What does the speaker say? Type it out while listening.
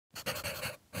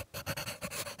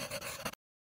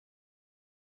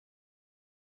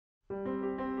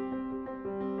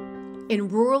In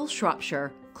rural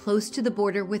Shropshire, close to the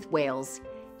border with Wales,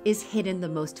 is hidden the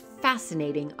most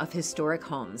fascinating of historic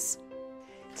homes.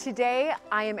 Today,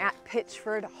 I am at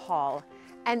Pitchford Hall,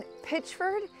 and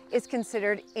Pitchford is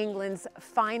considered England's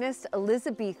finest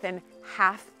Elizabethan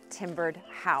half-timbered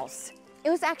house. It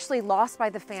was actually lost by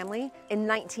the family in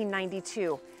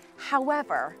 1992.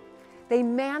 However, they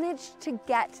managed to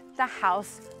get the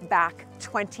house back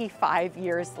 25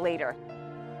 years later.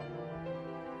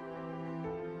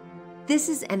 This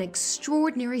is an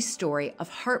extraordinary story of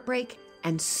heartbreak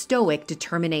and stoic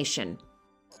determination.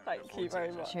 Thank you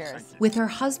very much. Cheers. With her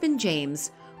husband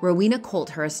James, Rowena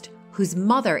Colthurst, whose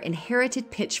mother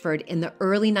inherited Pitchford in the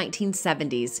early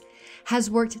 1970s, has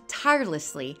worked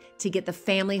tirelessly to get the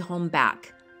family home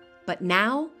back. But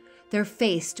now they're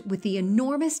faced with the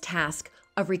enormous task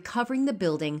of recovering the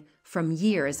building from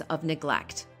years of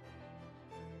neglect.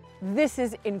 This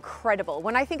is incredible.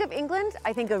 When I think of England,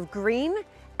 I think of green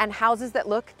and houses that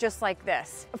look just like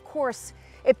this. Of course,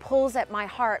 it pulls at my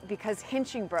heart because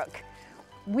Hinchingbrook,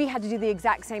 we had to do the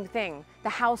exact same thing. The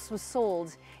house was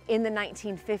sold in the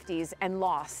 1950s and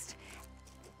lost.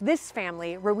 This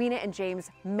family, Rowena and James,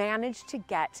 managed to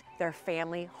get their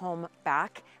family home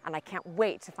back, and I can't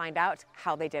wait to find out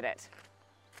how they did it.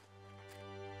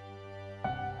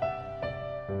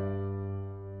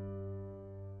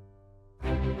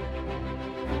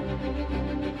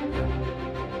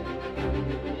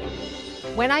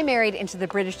 When I married into the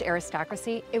British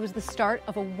aristocracy, it was the start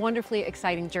of a wonderfully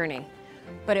exciting journey.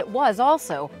 But it was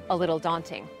also a little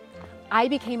daunting. I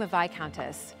became a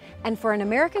Viscountess, and for an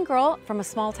American girl from a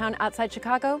small town outside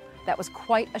Chicago, that was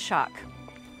quite a shock.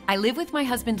 I live with my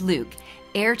husband Luke,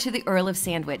 heir to the Earl of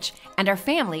Sandwich, and our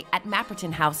family at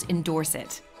Mapperton House in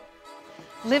Dorset.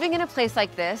 Living in a place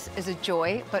like this is a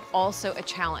joy, but also a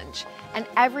challenge. And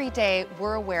every day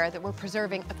we're aware that we're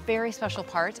preserving a very special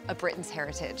part of Britain's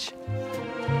heritage.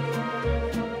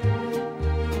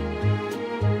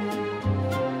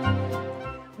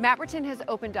 Mapperton has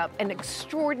opened up an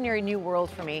extraordinary new world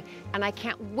for me, and I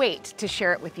can't wait to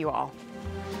share it with you all.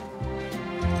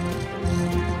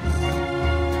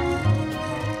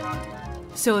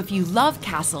 So if you love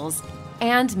castles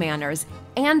and manors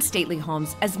and stately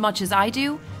homes as much as I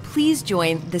do, please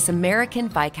join this American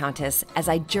Viscountess as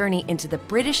I journey into the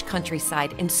British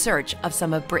countryside in search of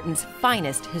some of Britain's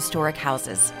finest historic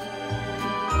houses.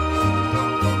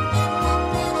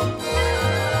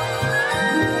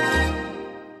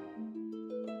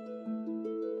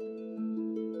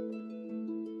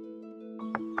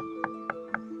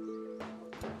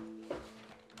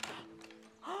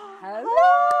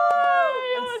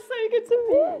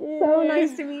 So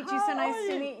nice to meet you, so nice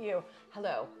to meet you.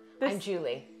 Hello, I'm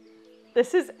Julie.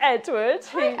 This is Edward.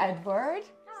 Hi, Edward.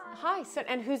 Hi, so,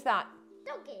 and who's that?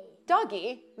 Doggy.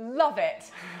 Doggy? Love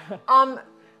it.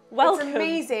 Welcome. It's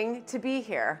amazing to be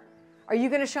here. Are you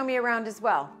going to show me around as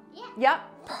well? Yeah.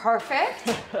 Yep,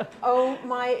 perfect. Oh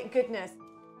my goodness.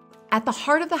 At the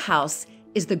heart of the house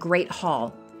is the Great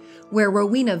Hall, where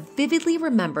Rowena vividly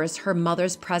remembers her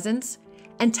mother's presence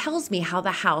and tells me how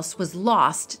the house was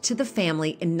lost to the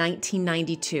family in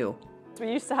 1992.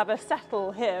 We used to have a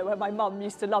settle here where my mum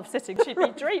used to love sitting. She'd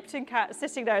be draped in cat,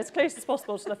 sitting there as close as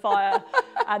possible to the fire.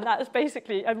 And that was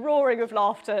basically a roaring of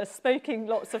laughter, smoking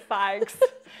lots of fags.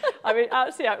 I mean,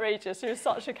 absolutely outrageous. She was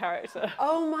such a character.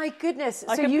 Oh my goodness.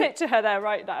 I can picture her there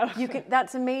right now.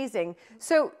 That's amazing.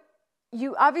 So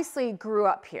you obviously grew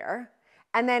up here.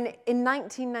 And then in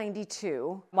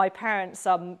 1992... My parents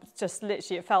just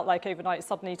literally, it felt like overnight,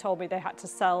 suddenly told me they had to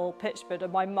sell Pitchford,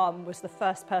 and my mum was the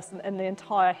first person in the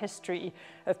entire history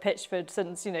of Pitchford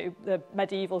since, you know, the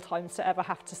medieval times to ever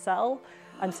have to sell.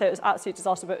 And so it was absolute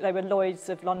disaster, but they were Lloyds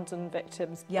of London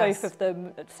victims, yes. Both of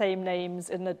them, same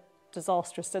names in the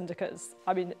disastrous syndicates.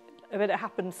 I mean, it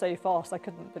happened so fast, I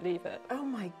couldn't believe it. Oh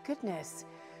my goodness.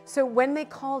 So when they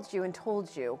called you and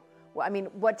told you, well, I mean,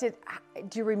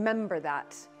 do you remember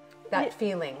that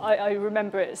feeling? I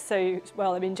remember it so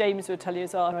well. I mean, James would tell you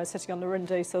as well. I was sitting on the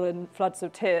windowsill in floods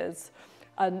of tears.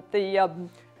 And the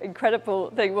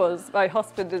incredible thing was my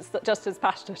husband is just as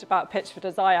passionate about Pitchford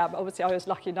as I am. Obviously, I was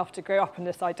lucky enough to grow up in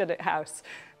this idyllic house.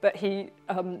 But he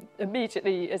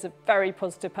immediately is a very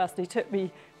positive person. He took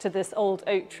me to this old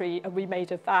oak tree and we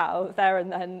made a vow there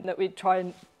and then that we'd try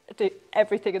and do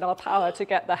everything in our power to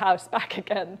get the house back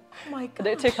again. Oh my gosh. And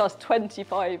it took us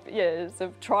 25 years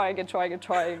of trying and trying and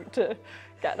trying to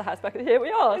get the house back, and here we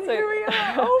are. And here we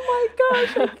are. Oh my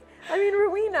gosh. I mean,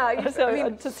 Rowena. So, I mean,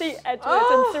 and to see Edward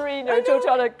and Serena and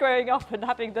Georgiana growing up and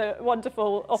having the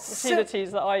wonderful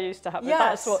opportunities that I used to have,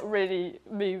 that's what really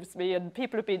moves me. And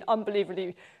people have been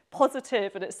unbelievably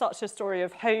positive, and it's such a story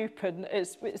of hope, and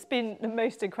it's been the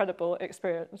most incredible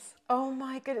experience. Oh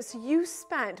my goodness. So you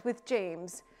spent with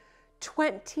James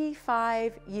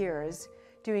 25 years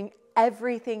doing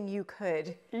everything you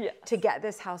could to get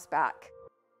this house back.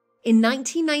 In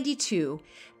 1992,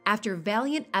 after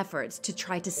valiant efforts to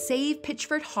try to save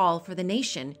Pitchford Hall for the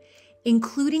nation,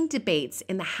 including debates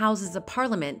in the Houses of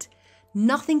Parliament,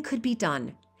 nothing could be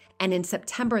done. And in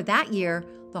September that year,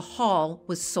 the hall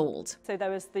was sold. So there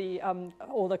was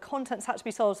all the contents had to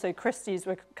be sold, so Christie's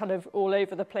were kind of all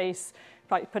over the place,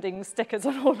 like putting stickers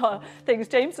on all our things.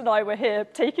 James and I were here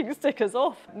taking stickers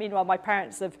off. Meanwhile, my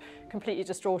parents have completely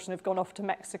distraught and have gone off to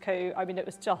Mexico. I mean, it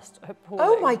was just appalling.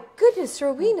 Oh my goodness,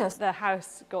 Rowena. The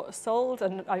house got sold,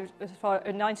 and in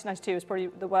 1992 was probably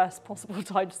the worst possible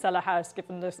time to sell a house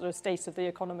given the sort of state of the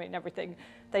economy and everything.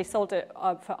 They sold it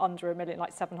for under $1 million,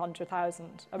 like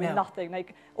 700,000. I mean, nothing. They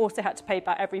also had to pay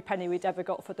back every penny we'd ever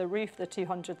got for the roof, the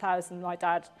 200,000. My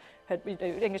dad had,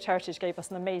 English Heritage gave us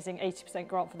an amazing 80%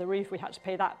 grant for the roof. We had to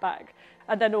pay that back.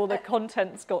 And then all the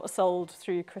contents got sold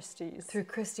through Christie's. Through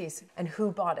Christie's. And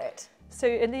who bought it? So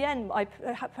in the end,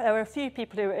 there were a few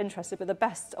people who were interested, but the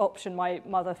best option my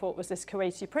mother thought was this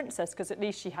Kuwaiti princess, because at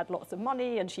least she had lots of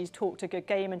money and she's talked a good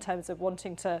game in terms of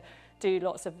wanting to do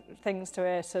lots of things to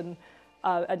it.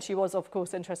 And she was, of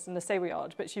course, interested in the stable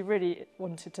yard, but she really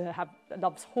wanted to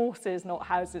loves horses, not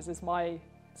houses, is my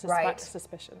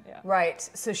suspicion. Right.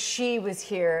 So she was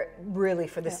here really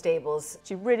for the stables.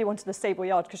 She really wanted the stable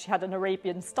yard because she had an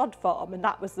Arabian stud farm, and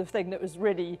that was the thing that was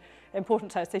really important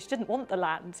to her. So she didn't want the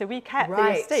land. So we kept the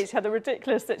estate. She had a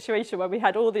ridiculous situation where we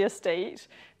had all the estate,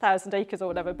 1,000 acres or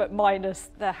whatever, but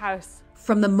minus the house.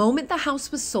 From the moment the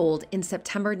house was sold in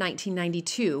September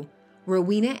 1992,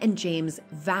 Rowena and James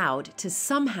vowed to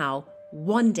somehow,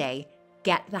 one day,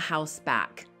 get the house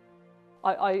back.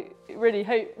 I really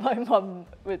hope my mum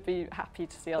would be happy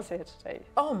to see us here today.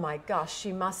 Oh my gosh,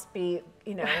 she must be,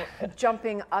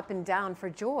 jumping up and down for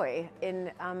joy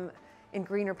in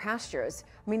greener pastures.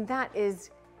 I mean, that is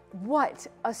what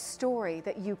a story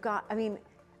that you got. I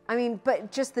mean,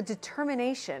 but just the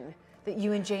determination that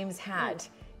you and James had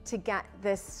to get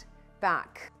this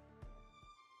back.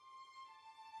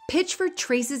 Pitchford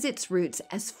traces its roots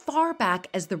as far back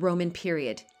as the Roman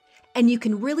period, and you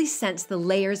can really sense the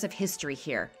layers of history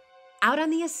here. Out on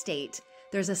the estate,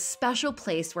 there's a special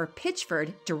place where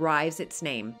Pitchford derives its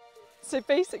name. So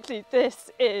basically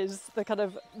this is the kind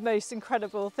of most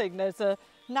incredible thing. There's a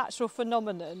natural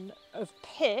phenomenon of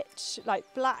pitch, like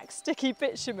black sticky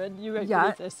bitumen, you won't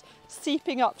believe this,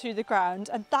 seeping up through the ground,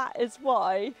 and that is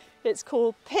why it's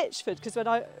called Pitchford, because when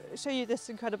I show you this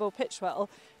incredible pitch well,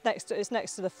 it's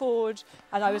next to the forge,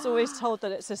 and I was always told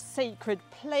that it's a sacred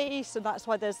place, and that's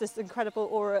why there's this incredible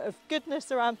aura of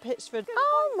goodness around Pitchford.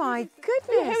 Oh my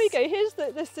goodness! Here we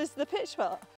go, this is the pitch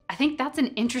well. I think that's an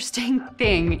interesting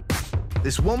thing.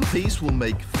 This one piece will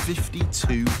make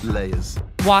 52 layers.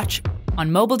 Watch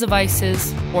on mobile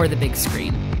devices or the big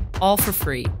screen, all for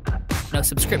free. No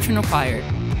subscription required.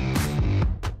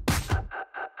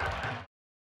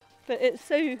 But it's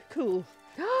so cool.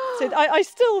 So I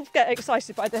still get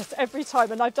excited by this every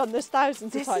time, and I've done this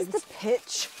thousands of times. This is the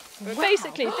pitch. Wow.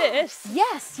 Basically this.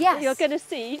 Yes. You're going to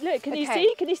see, look, can you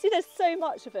see? Can you see there's so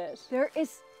much of it? There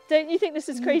is. Don't you think this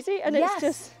is crazy? And it's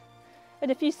just, and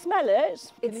if you smell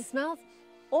it. It smells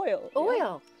oil.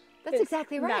 Oil. That's It's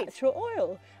exactly right. Natural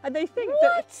oil. And they think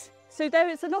that. So there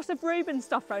is a lot of Roman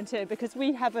stuff around here because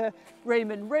we have a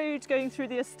Roman road going through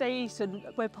the estate, and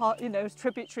we're part, a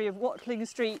tributary of Watling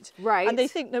Street. Right. And they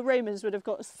think the Romans would have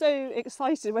got so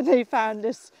excited when they found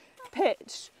this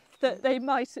pitch that they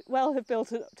might well have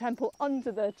built a temple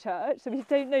under the church. So we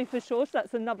don't know for sure. So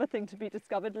that's another thing to be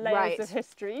discovered, layers of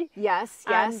history. Yes.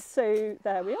 And so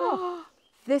there we are.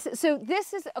 This is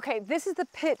the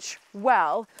pitch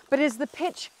well, but is the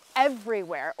pitch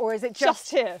everywhere, or is it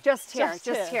just here? Just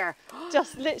here.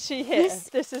 Just literally here.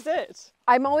 This is it.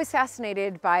 I'm always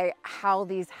fascinated by how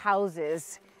these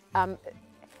houses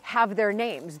have their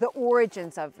names, the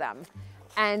origins of them.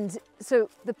 And so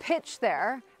the pitch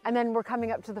there, and then we're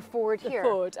coming up to the ford here. The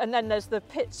ford, and then there's the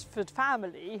Pitchford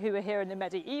family who were here in the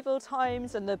medieval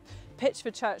times, and the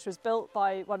Pitchford church was built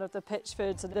by one of the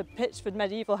Pitchfords, and the Pitchford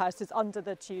medieval house is under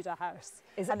the Tudor house.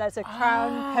 And there's a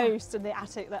crown post in the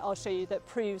attic that I'll show you that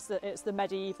proves that it's the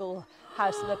medieval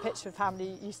house that the Pitchford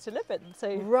family used to live in.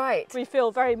 So we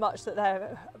feel very much that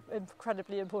they're an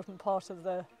incredibly important part of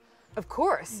the... Of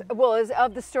course, well,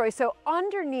 of the story. So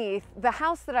underneath the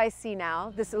house that I see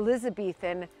now, this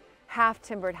Elizabethan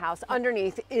half-timbered house.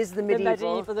 Underneath is the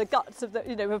medieval. The guts of the,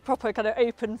 you know, a proper kind of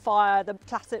open fire, the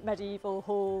classic medieval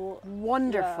hall.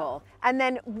 Wonderful. Yeah. And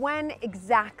then when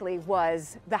exactly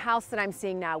was the house that I'm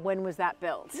seeing now, when was that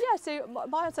built? Yeah, so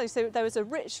my answer, so there was a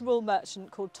rich wool merchant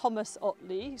called Thomas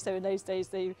Otley. So in those days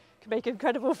they could make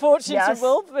incredible fortunes in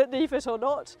wool, believe it or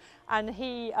not. And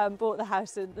he bought the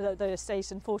house, in the estate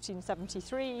in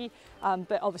 1473,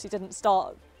 but obviously didn't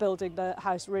start building the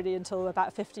house really until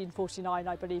about 1549,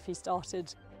 I believe he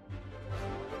started.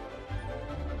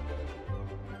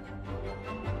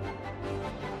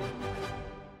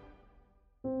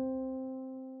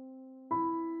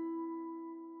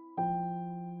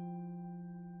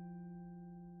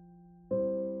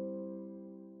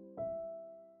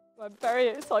 I'm very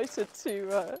excited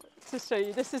to show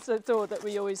you. This is a door that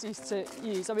we always used to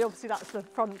use. I mean, obviously that's the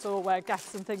front door where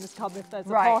guests and things come if there's a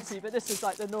party, but this is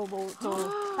like the normal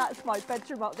door. That's my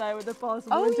bedroom up there with the bars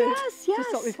and the windows. Yes, yes. To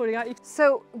stop me falling out.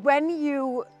 So when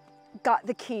you got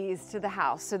the keys to the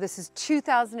house, so this is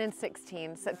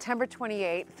 2016, September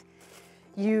 28th,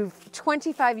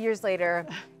 25 years later,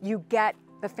 you get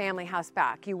the family house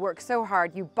back. You work so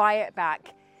hard, you buy it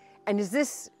back. And is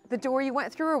this the door you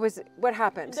went through, or was it, what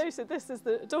happened? No, so this is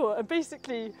the door, and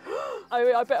basically,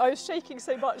 I bet I was shaking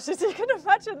so much, as you can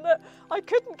imagine, that I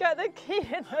couldn't get the key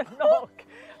in the lock.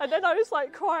 And then I was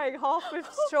like crying, half with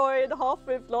joy and half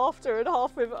with laughter and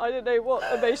half with, I don't know what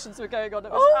emotions were going on.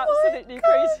 It was absolutely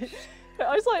crazy. But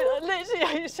I was like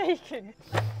literally shaking.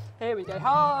 Here we go.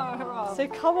 So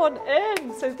come on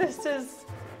in. So this is,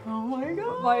 oh my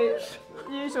God, my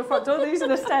usual front door. These are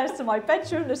the stairs to my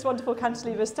bedroom, this wonderful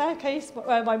cantilever staircase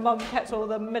where my mum kept all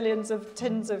the millions of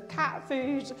tins of cat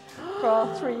food for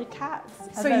our 3 cats.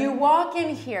 So you walk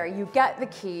in here, you get the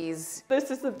keys.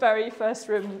 This is the very first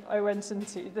room I went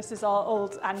into. This is our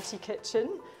old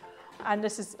anti-kitchen. And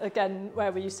this is, again,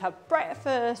 where we used to have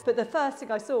breakfast. But the first thing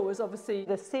I saw was obviously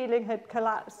the ceiling had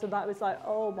collapsed, and that was like,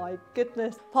 oh my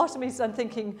goodness. Part of me is then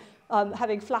thinking,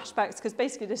 having flashbacks, because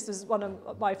basically this is one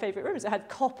of my favourite rooms. It had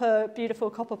beautiful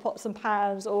copper pots and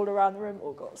pans all around the room,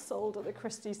 all got sold at the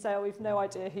Christie sale. We've no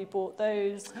idea who bought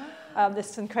those.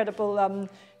 This incredible,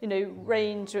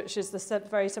 range, which is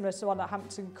very similar to the one at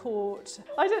Hampton Court.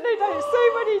 I don't know, there's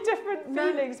so many different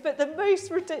feelings, but the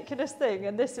most ridiculous thing,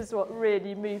 and this is what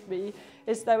really moved me,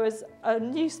 is there was a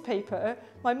newspaper,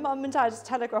 my mum and dad's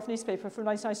Telegraph newspaper from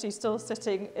 1992, still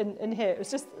sitting in here. It was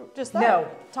just there. No.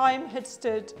 Time had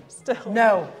stood still.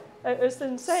 No. It was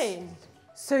insane.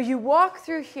 So you walk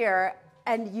through here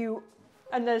and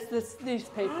there's this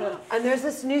newspaper. And there's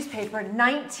this newspaper,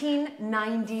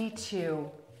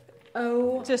 1992.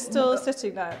 Oh. Just still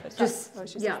sitting there.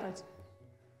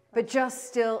 But just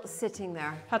still sitting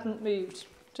there. Hadn't moved,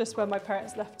 just where my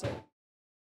parents left it.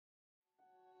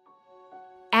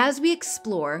 As we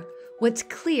explore, what's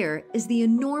clear is the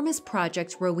enormous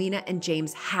project Rowena and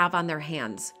James have on their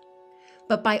hands.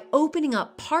 But by opening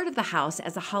up part of the house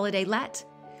as a holiday let,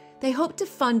 they hope to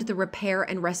fund the repair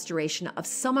and restoration of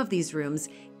some of these rooms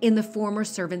in the former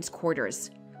servants'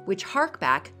 quarters, which hark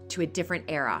back to a different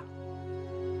era.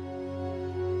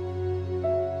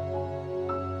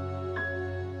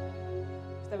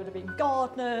 There would have been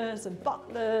gardeners and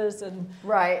butlers and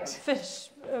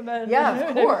fishermen. Yeah,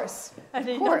 of course.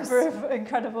 Any number of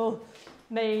incredible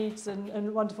maids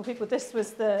and wonderful people. This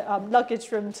was the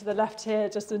luggage room to the left here,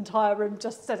 just an entire room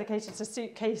just dedicated to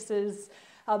suitcases.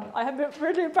 I am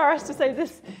really embarrassed to say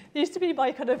this used to be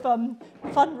my kind of fun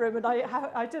room, and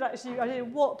I don't know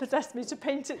what possessed me to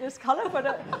paint it this colour, but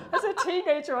as a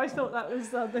teenager I thought that was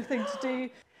the thing to do.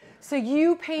 So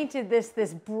you painted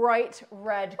this bright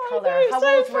red colour. How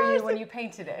old were you when you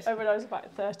painted it? Oh, when I was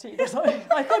about 13 or something.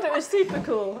 I thought it was super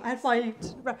cool. I had my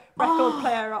record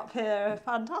player up here.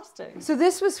 Fantastic. So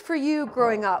this was for you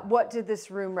growing up. What did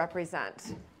this room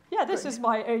represent? Yeah, this was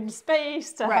my own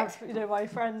space to have, my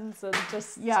friends and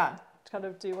just kind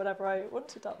of do whatever I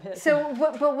wanted up here. So,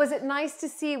 but was it nice to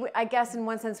see, I guess in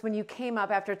one sense, when you came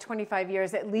up after 25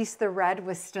 years, at least the red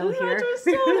was still here? The red was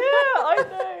still here, I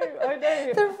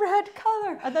know. The red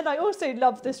colour. And then I also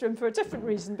loved this room for a different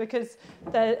reason, because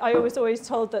I was always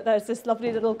told that there's this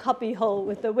lovely little cubby hole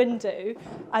with the window,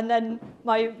 and then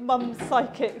my mum's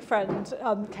psychic friend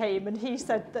came, and he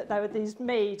said that there were these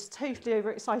maids totally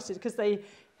overexcited because they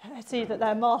see that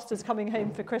their master's coming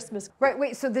home for Christmas. Right,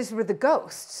 wait, so these were the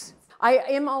ghosts. I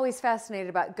am always fascinated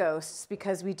about ghosts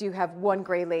because we do have one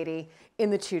grey lady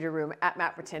in the Tudor room at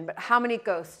Mapperton, but how many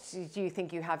ghosts do you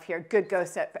think you have here, good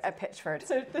ghosts at Pitchford?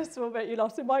 So this will make you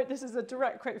laugh. So this is a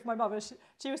direct quote from my mum.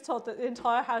 She was told that the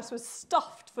entire house was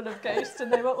stuffed full of ghosts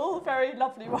and they were all very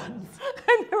lovely ones.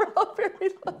 And they were all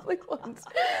very lovely ones.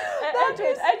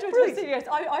 Edward was saying,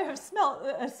 I have smelt,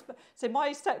 so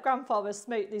my step-grandfather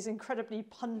smoked these incredibly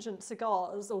pungent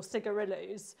cigars or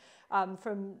cigarillos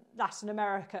from Latin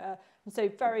America. And so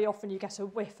very often you get a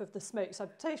whiff of the smoke. So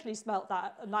I've totally smelt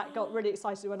that, and that got really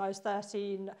excited when I was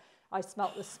 13. I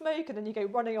smelt the smoke, and then you go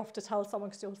running off to tell someone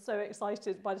because you're so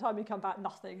excited. By the time you come back,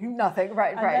 nothing. Nothing,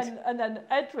 right. And then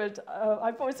Edward,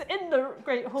 I was in the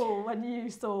Great Hall when you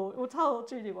saw, well, tell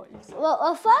Julie what you saw.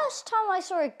 Well, the first time I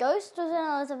saw a ghost was when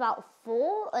I was about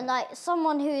 4, and like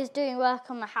someone who was doing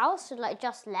work on the house had like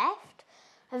just left.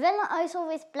 And then I saw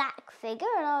this black figure,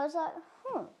 and I was like,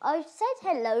 I said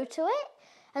hello to it,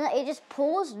 and like, it just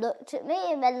paused, looked at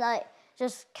me, and then like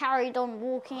just carried on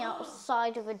walking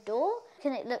outside of a door.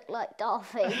 And it looked like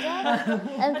Darth Vader.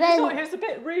 And then I thought he was a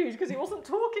bit rude because he wasn't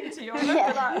talking to you. I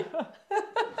remember that.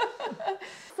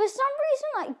 For some reason,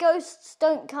 like ghosts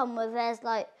don't come where there's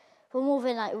like for more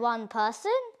than like one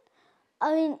person.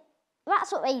 I mean,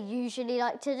 that's what they usually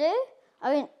like to do.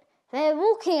 I mean, they're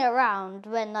walking around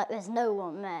when like there's no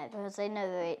one there because they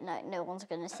know like no one's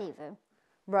going to see them.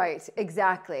 Right,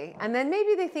 exactly. And then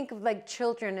maybe they think of like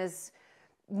children as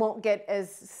won't get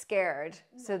as scared,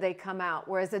 so they come out,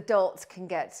 whereas adults can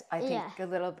get, I think, a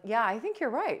little, I think you're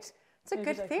right. It's a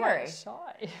good theory.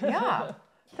 Shy. Yeah,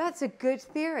 that's a good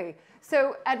theory.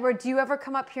 So, Edward, do you ever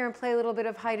come up here and play a little bit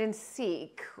of hide and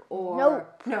seek? Or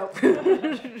Nope.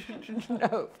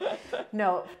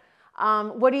 Nope.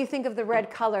 What do you think of the red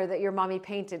color that your mommy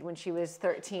painted when she was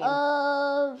 13?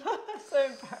 So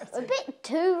embarrassing. A bit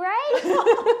too red.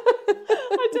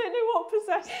 I don't know what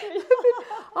possessed me.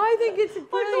 I think it's brilliant.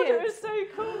 I thought it was so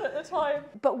cool at the time.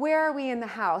 But where are we in the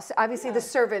house? Obviously, the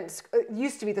servants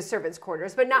used to be the servants'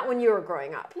 quarters, but not when you were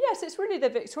growing up. Yes, it's really the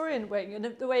Victorian wing, and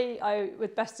the way I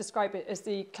would best describe it is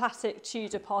the classic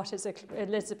Tudor part is an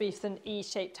Elizabethan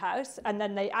E-shaped house, and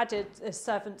then they added a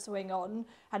servants' wing on,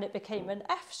 and it became an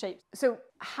F-shape. So,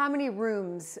 how many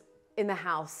rooms in the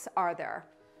house are there?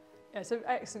 Yeah, it's an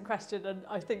excellent question, and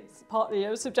I think it's partly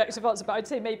a subjective answer, but I'd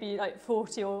say maybe like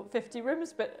 40 or 50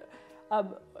 rooms, but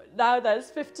now there's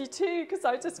 52 because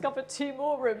I discovered 2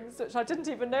 more rooms, which I didn't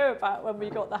even know about when we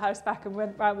got the house back and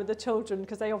went round with the children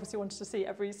because they obviously wanted to see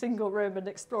every single room and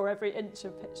explore every inch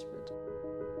of Pitchford.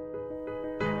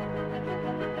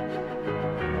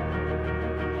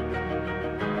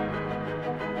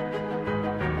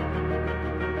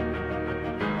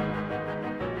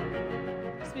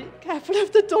 Careful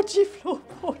of the dodgy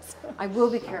floorboards. I will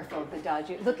be careful of the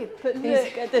dodgy. Look at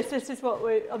this. This is what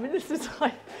we. I mean, this is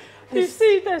like. You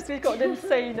see this? We've got an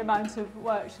insane amount of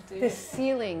work to do. The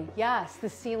ceiling, yes, the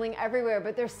ceiling everywhere.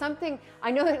 But there's something.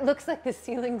 I know it looks like the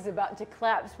ceiling's about to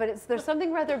collapse, but there's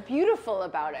something rather beautiful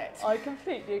about it. I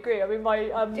completely agree. I mean, my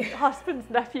husband's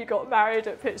nephew got married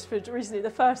at Pitchford recently. The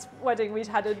first wedding we'd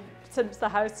had since the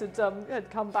house had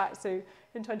come back. So.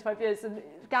 In 25 years, and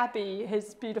Gabby,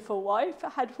 his beautiful wife,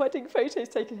 had wedding photos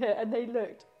taken here, and they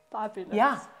looked fabulous.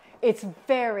 Yeah, it's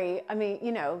very, I mean,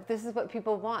 you know, this is what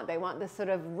people want. They want this sort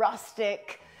of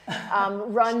rustic,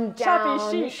 run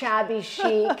down, shabby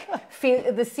chic.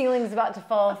 The ceiling's about to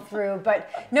fall through, but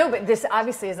this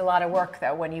obviously is a lot of work,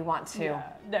 though, when you want to. Yeah.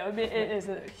 No, I mean, it is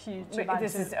a huge amount.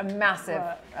 This is a massive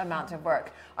amount of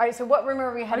work. All right, so what room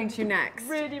are we heading to next?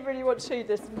 Really, really want to show you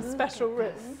this special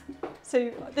room.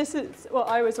 So this is what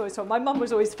I was always told. My mum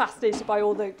was always fascinated by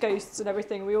all the ghosts and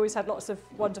everything. We always had lots of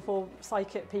wonderful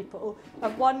psychic people.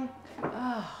 And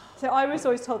so I was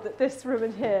always told that this room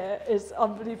in here is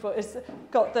unbelievable. It's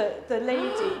got the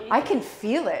lady. I can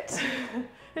feel it.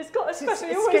 It's got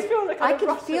especially. You always feel like I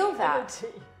can feel that.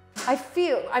 Energy. I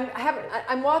feel.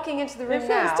 I'm walking into the room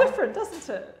now. It feels different,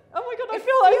 doesn't it? Oh my God!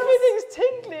 Everything's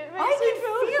tingling. It makes I can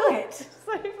feel it.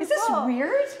 So bizarre. Is this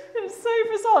weird? It's so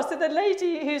bizarre. So the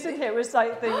lady who's in here was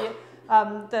like the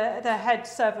head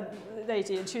servant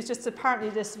lady, and she was just apparently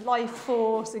this life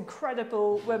force,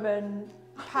 incredible woman,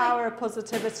 power,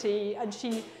 positivity, and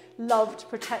she loved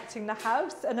protecting the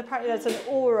house. And apparently there's an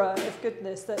aura of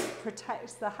goodness that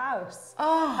protects the house.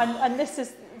 Oh. And this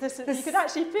is you can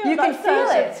actually feel. You can feel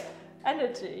it.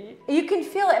 Energy. You can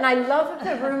feel it, and I love that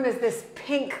the room is this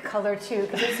pink color too,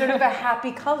 because it's sort of a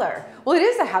happy color. Well, it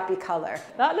is a happy color.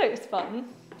 That looks fun.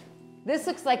 This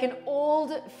looks like an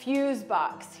old fuse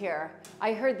box here.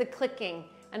 I heard the clicking,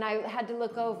 and I had to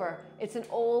look over. It's an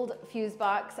old fuse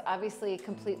box, obviously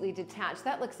completely detached.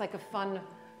 That looks like a fun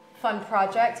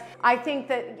project. I think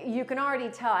that you can already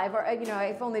tell,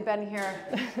 I've only been here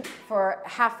for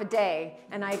half a day,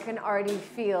 and I can already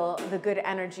feel the good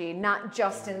energy, not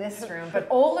just in this room, but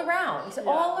all around,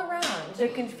 you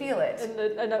can feel it.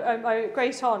 And my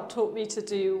great aunt taught me to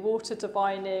do water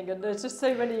divining, and there's just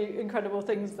so many incredible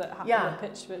things that happen in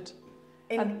Pitchford.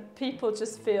 And people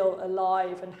just feel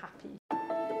alive and happy.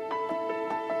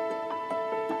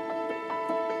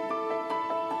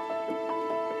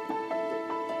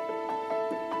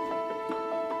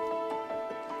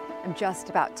 I'm just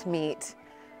about to meet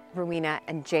Rowena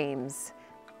and James,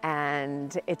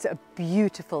 and it's a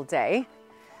beautiful day.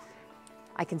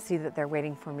 I can see that they're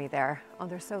waiting for me there. Oh,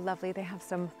 they're so lovely. They have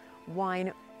some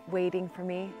wine waiting for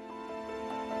me.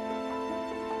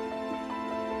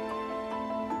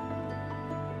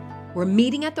 We're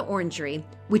meeting at the Orangery,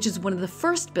 which is one of the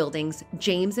first buildings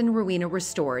James and Rowena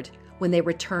restored when they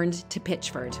returned to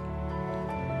Pitchford.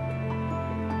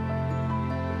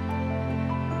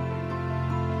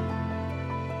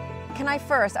 Can I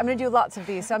first, I'm gonna do lots of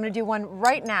these, so I'm gonna do one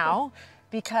right now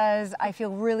because I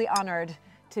feel really honored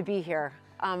to be here,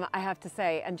 I have to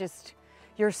say. And just,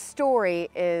 your story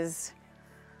is,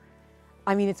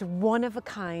 I mean, it's one of a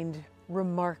kind,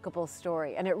 remarkable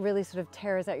story. And it really sort of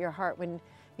tears at your heart when,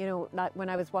 you know, when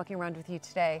I was walking around with you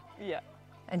today. Yeah.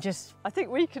 And just, I think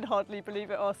we can hardly believe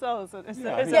it ourselves.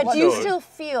 do you still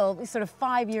feel sort of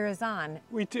 5 years on?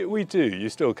 We do. You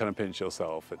still kind of pinch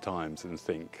yourself at times and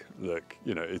think, look,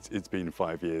 you know, it's been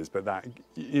 5 years, but that,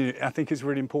 you know, I think it's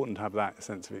really important to have that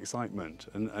sense of excitement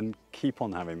and keep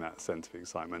on having that sense of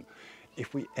excitement.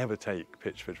 If we ever take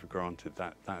Pitchford for granted,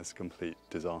 that is a complete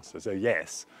disaster. So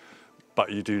yes,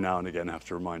 but you do now and again have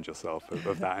to remind yourself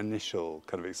of that initial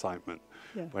kind of excitement.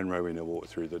 Yeah. When Rowena walked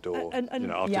through the door, you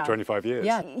know, after 25 years.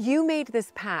 Yeah, you made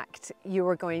this pact. You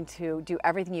were going to do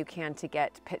everything you can to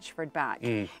get Pitchford back.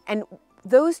 And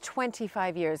those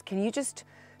 25 years, can you just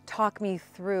talk me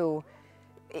through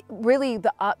really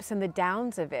the ups and the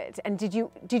downs of it? And did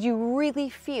you really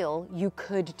feel you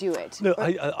could do it? Look,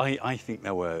 I think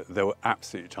there were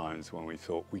absolute times when we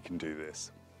thought we can do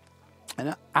this.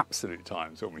 And absolute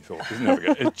times when we thought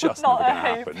it's just never going to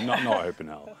happen. Not open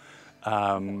hell.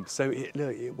 So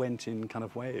it went in kind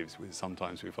of waves.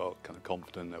 Sometimes we felt kind of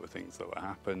confident there were things that would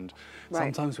happen.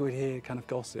 Right. Sometimes we'd hear kind of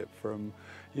gossip from,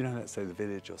 you know, let's say the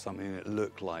village or something, and it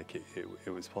looked like it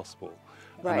was possible.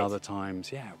 Right. And other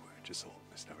times, yeah, we just thought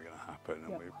it's never going to happen,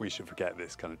 and we should forget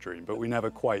this kind of dream. But we never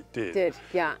quite did.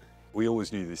 Yeah. We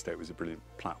always knew the estate was a brilliant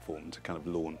platform to kind of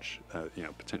launch, you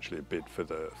know, potentially a bid for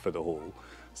the hall.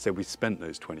 So we spent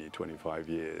those 25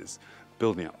 years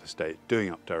building up the estate,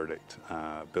 doing up derelict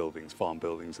buildings, farm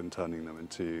buildings, and turning them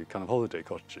into kind of holiday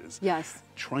cottages. Yes.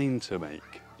 Trying to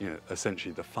make, you know,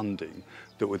 essentially the funding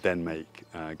that would then make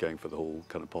going for the hall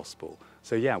kind of possible.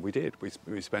 So yeah, we did.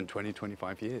 We spent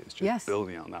 25 years just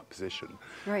building out that position.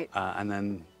 Right. And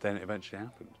then it eventually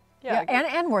happened. Yeah,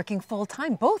 and working full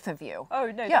time, both of you. Oh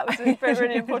no, that was a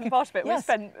really important part of it. We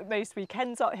spent most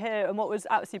weekends out here, and what was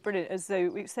absolutely brilliant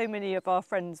is so many of our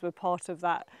friends were part of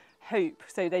that hope.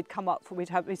 So they'd come up.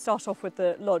 We'd start off with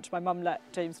the lodge. My mum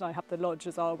let James and I have the lodge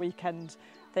as our weekend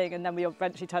thing, and then we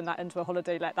eventually turned that into a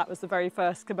holiday let. That was the very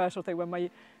first commercial thing when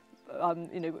my,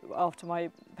 you know, after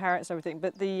my parents and everything.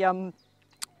 But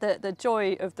the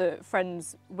joy of the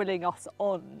friends willing us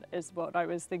on is what I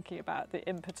was thinking about, the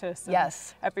impetus and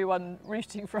everyone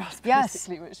rooting for us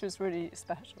basically, which was really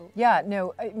special. Yeah,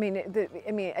 no, I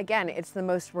mean, again, it's the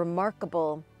most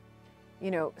remarkable, you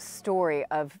know, story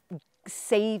of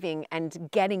saving and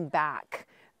getting back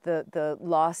the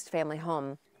lost family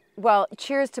home. Well,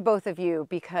 cheers to both of you,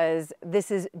 because this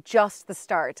is just the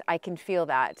start. I can feel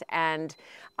that, and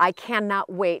I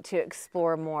cannot wait to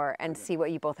explore more and see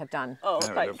what you both have done. Oh,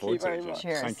 thank you very much.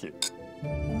 Cheers. Thank you.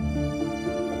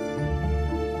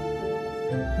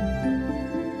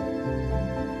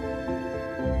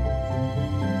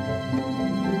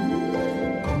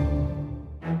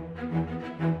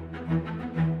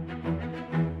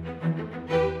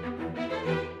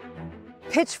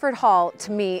 Pitchford Hall,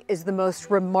 to me, is the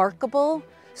most remarkable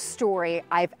story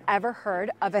I've ever heard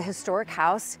of a historic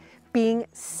house being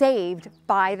saved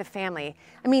by the family.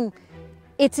 I mean,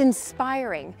 it's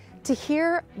inspiring to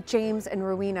hear James and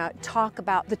Rowena talk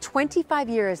about the 25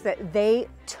 years that they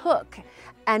took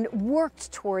and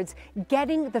worked towards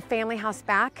getting the family house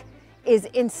back is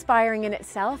inspiring in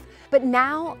itself. But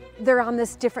now they're on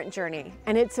this different journey,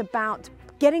 and it's about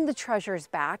getting the treasures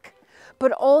back,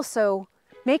 but also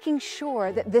making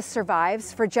sure that this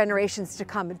survives for generations to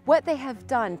come. What they have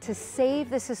done to save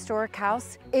this historic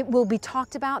house, it will be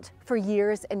talked about for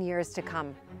years and years to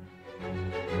come.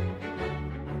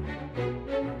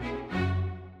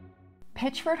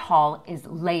 Pitchford Hall is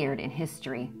layered in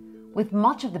history, with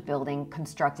much of the building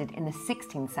constructed in the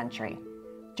 16th century,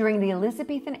 during the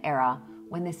Elizabethan era,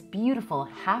 when this beautiful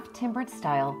half-timbered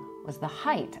style was the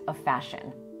height of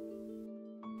fashion.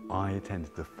 I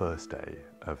attended the first day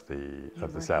of the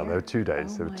sale. There were 2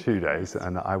 days. There were 2 days,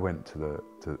 and I went to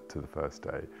the first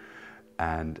day.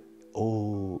 and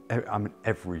I mean,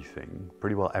 everything,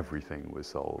 pretty well everything was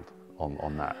sold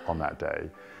on that day,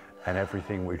 and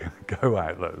everything would go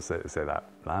out. Let's say that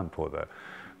lamp or the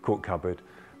cork cupboard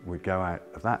would go out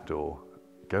of that door,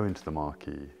 go into the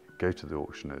marquee, go to the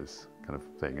auctioneer's kind of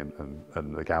thing,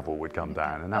 and the gavel would come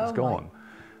down, and that was gone.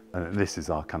 And this is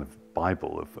our kind of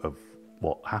Bible of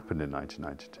what happened in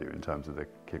 1992 in terms of the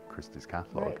Kit Christie's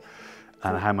catalogue. Right.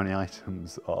 And how many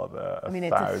items are there? I mean,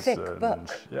 it's a thick book.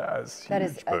 Yeah, it's a that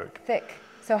huge is book. Thick.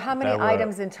 So how many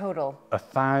items in total?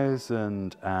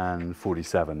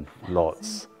 1,047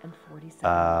 lots.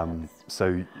 1,047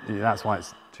 so that's why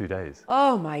it's 2 days.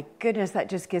 Oh my goodness, that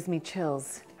just gives me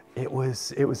chills. It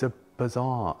was a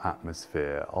bizarre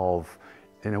atmosphere of,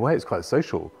 in a way, it's quite a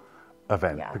social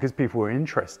event because people were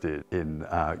interested in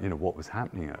what was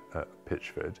happening at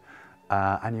Pitchford,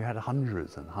 and you had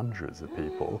hundreds and hundreds of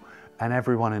people, and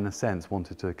everyone in a sense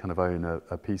wanted to kind of own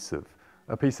a piece of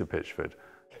Pitchford.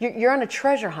 You're on a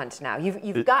treasure hunt now.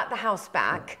 You've got the house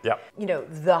back. Yep. You know,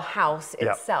 the house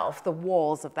itself, the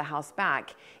walls of the house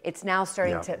back. It's now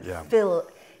starting to fill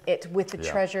it with the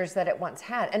treasures that it once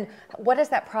had. And what has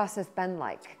that process been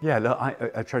like? Yeah, look,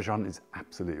 a treasure hunt is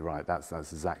absolutely right. That's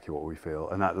exactly what we feel.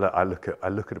 And I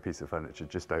look at a piece of furniture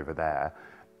just over there,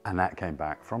 and that came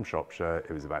back from Shropshire.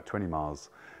 It was about 20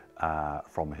 miles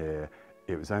from here.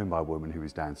 It was owned by a woman who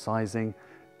was downsizing,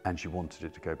 and she wanted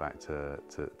it to go back to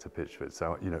Pitchford.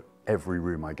 So, you know, every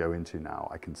room I go into now,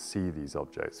 I can see these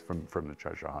objects from the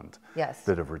treasure hunt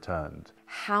that have returned.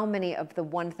 How many of the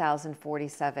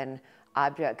 1,047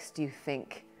 objects do you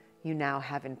think you now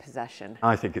have in possession?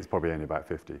 I think it's probably only about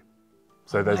 50.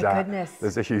 So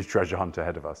there's a huge treasure hunt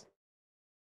ahead of us.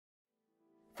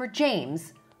 For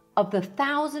James, of the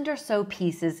 1,000 or so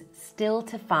pieces still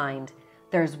to find,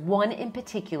 there's one in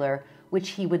particular which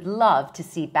he would love to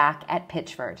see back at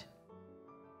Pitchford.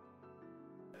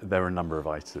 There are a number of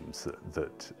items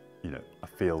that I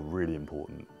feel really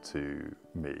important to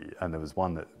me, and there was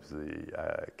one that was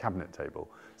the cabinet table.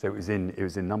 So it was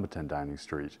in number 10 Downing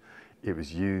Street. It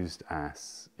was used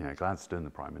as Gladstone, the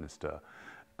Prime Minister,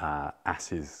 as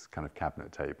his kind of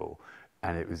cabinet table,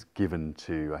 and it was given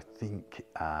to, I think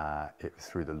it was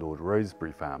through the Lord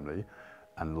Rosebery family,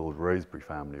 and Lord Rosebery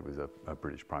family was a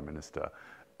British Prime Minister,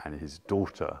 and his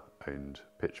daughter owned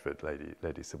Pitchford, Lady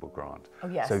Sybil Grant. Oh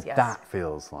yes, so that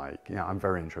feels like, I'm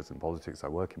very interested in politics. I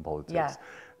work in politics. Yeah.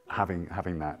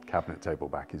 Having that cabinet table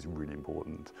back is really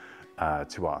important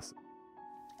to us.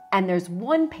 And there's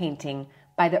one painting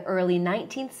by the early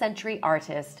 19th century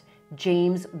artist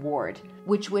James Ward,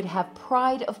 which would have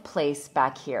pride of place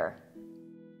back here.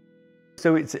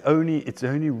 So it's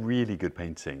only really good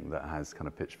painting that has kind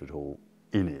of Pitchford Hall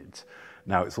in it.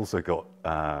 Now it's also got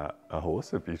a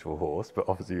horse, a beautiful horse, but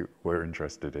obviously we're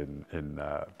interested in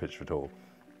Pitchford Hall.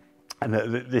 And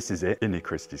this is it, in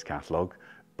Christie's catalogue,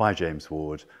 by James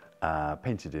Ward,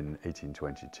 painted in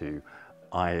 1822.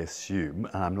 I assume,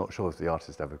 and I'm not sure if the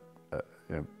artist ever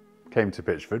came to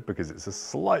Pitchford because it's a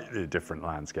slightly different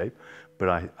landscape,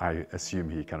 but I assume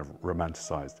he kind of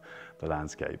romanticised the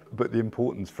landscape. But the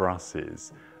importance for us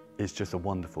is just a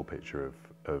wonderful picture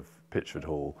of Pitchford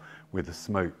Hall with the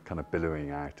smoke kind of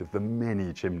billowing out of the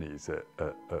many chimneys at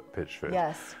Pitchford.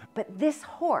 Yes, but this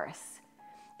horse,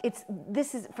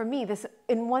 this is for me, this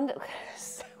in one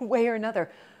way or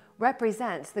another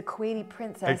represents the Kuwaiti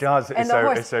princess. It does,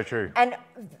 it's so true. And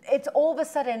it's all of a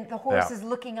sudden the horse is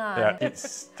looking on. Yeah, it's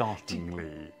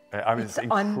startlingly, it's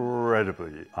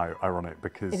incredibly ironic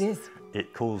because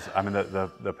it calls,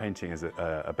 the painting is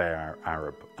a Bear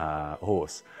Arab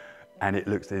horse, and it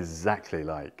looks exactly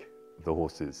like the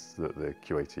horses that the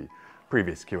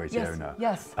previous Kuwaiti owner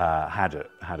had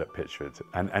at Pitchford.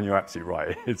 And you're absolutely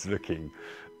right, it's looking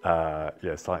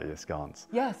slightly askance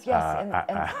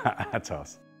at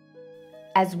us.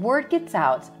 As word gets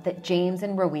out that James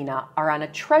and Rowena are on a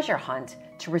treasure hunt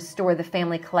to restore the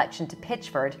family collection to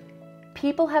Pitchford,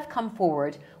 people have come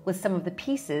forward with some of the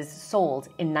pieces sold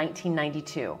in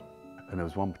 1992. And there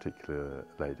was one particular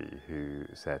lady who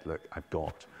said, look, I've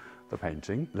got the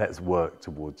painting, let's work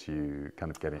towards you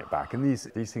kind of getting it back. And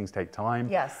these things take time.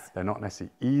 Yes. They're not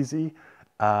necessarily easy.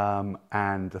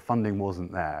 And the funding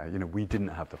wasn't there. We didn't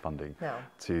have the funding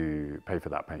to pay for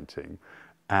that painting.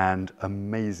 And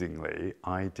amazingly,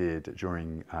 I did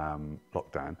during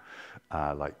lockdown,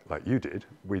 like you did.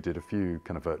 We did a few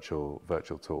kind of virtual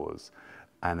tours,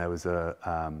 and there was a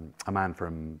man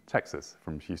from Texas,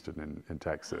 from Houston in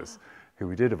Texas, who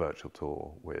we did a virtual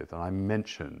tour with, and I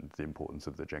mentioned the importance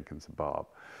of the Jenkins and Barb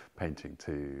painting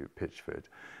to Pitchford,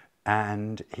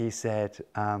 and he said,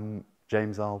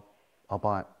 "James, I'll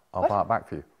buy it back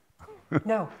for you."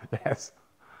 No. Yes.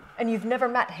 And you've never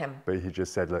met him? But he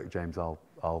just said, look, James, I'll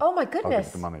Oh my I'll give goodness.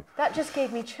 you the money. That just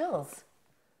gave me chills.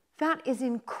 That is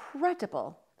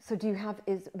incredible. So do you have,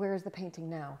 where is the painting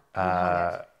now?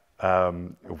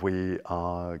 We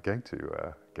are going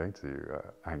to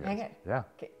hang it. Hang it? Yeah.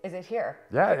 Okay. Is it here?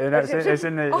 Yeah, it's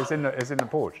in the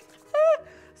porch.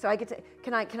 So I get to,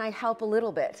 can I help a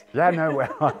little bit? Yeah, no,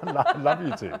 well, I'd love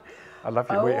you to. I'd love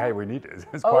you. Oh. Hey, we need it.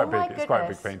 It's quite big. It's quite a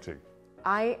big goodness. painting.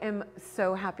 I am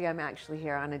so happy I'm actually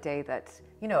here on a day that,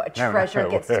 you know, a treasure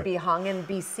gets to be hung and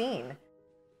be seen.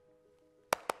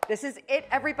 This is it,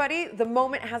 everybody. The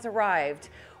moment has arrived.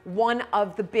 One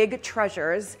of the big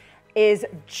treasures is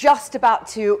just about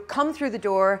to come through the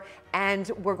door and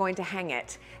we're going to hang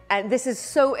it. And this is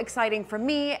so exciting for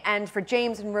me and for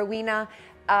James and Rowena.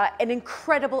 An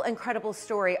incredible, incredible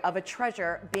story of a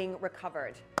treasure being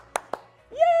recovered.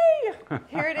 Yay!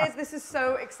 Here it is. This is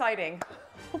so exciting.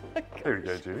 Oh my gosh. Here we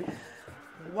go, Julie.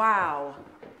 Wow.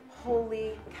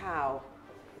 Holy cow.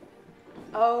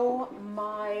 Oh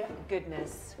my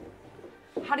goodness.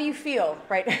 How do you feel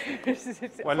right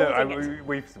Well, look,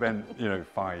 we've spent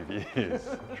 5 years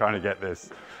trying to get this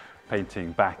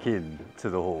painting back in to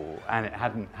the hall, and it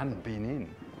hadn't been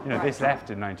in. This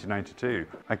left in 1992.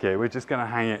 Okay, we're just going to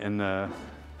hang it in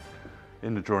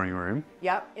the drawing room.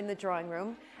 Yep, in the drawing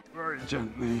room. Very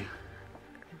gently.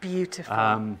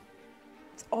 Beautiful.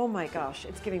 Oh my gosh,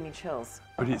 it's giving me chills.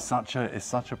 But it's such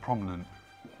a prominent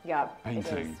Yeah,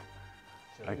 painting.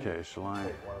 Okay, shall I?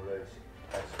 Take one of those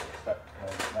that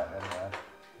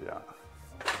Yeah.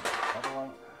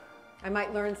 I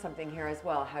might learn something here as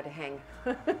well, how to hang.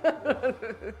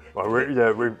 Well,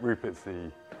 Rupert's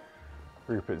the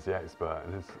expert,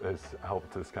 and has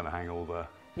helped us kind of hang all the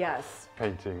Yes.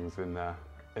 paintings in the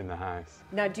house.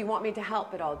 Now, do you want me to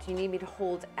help at all? Do you need me to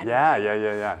hold anything?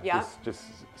 Yeah. Yeah? Just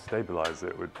stabilize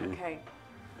it would be Okay.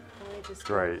 Let me just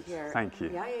go great. here. Thank you.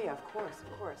 Yeah, of course.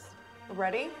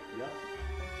 Ready? Yeah.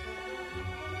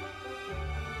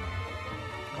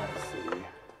 Let's see.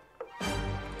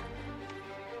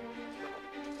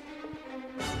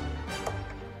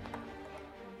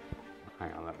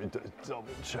 Hang on, let me double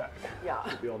check.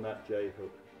 Yeah. Be on that J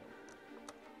hook.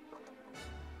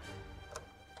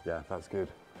 Yeah, that's good.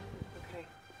 Okay.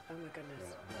 Oh my goodness.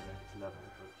 It's level.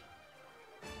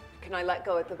 Can I let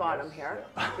go at the bottom Yes, here?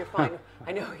 yeah. You're fine.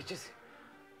 I know, you just...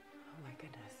 Oh my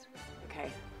goodness.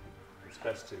 Okay. It's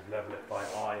best to level it by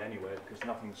eye anyway, because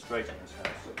nothing's straight in this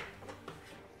house.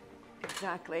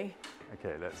 Exactly.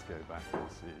 Okay, let's go back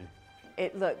and see.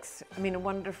 It looks,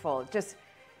 wonderful. Just,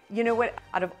 you know what,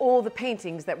 out of all the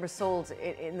paintings that were sold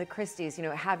in the Christie's,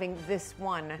 having this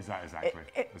one. Exactly.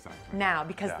 Now,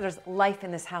 because there's life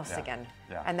in this house Yeah, again.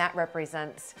 yeah. And that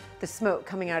represents the smoke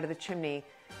coming out of the chimney.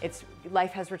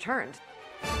 Life has returned.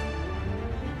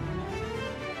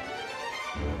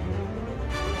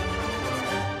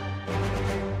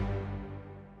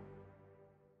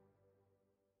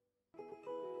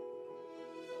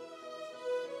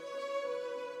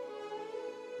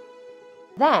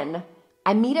 Then,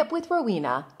 I meet up with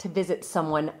Rowena to visit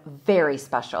someone very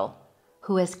special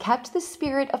who has kept the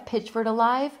spirit of Pitchford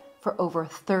alive for over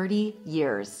 30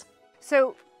 years.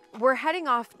 So we're heading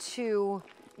off to,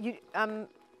 is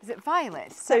it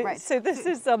Violet? Is that So, right? so this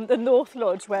is the North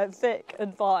Lodge where Vic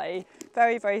and Vi,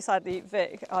 very, very sadly,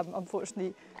 Vic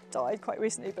unfortunately died quite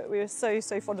recently, but we were so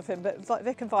fond of him. But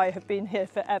Vic and Vi have been here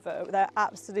forever. They're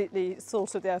absolutely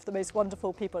salt of the earth, the most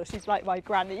wonderful people. She's like my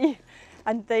granny.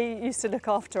 And they used to look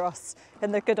after us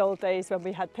in the good old days when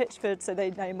we had Pitchford. So they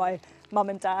know my mum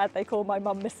and dad. They call my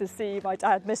mum Mrs. C, my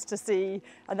dad Mr. C,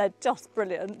 and they're just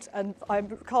brilliant. And I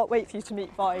can't wait for you to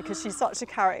meet Vi because she's such a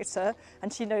character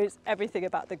and she knows everything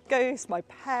about the ghost, my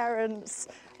parents.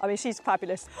 She's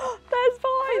fabulous. There's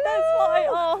Vi, there's Vi.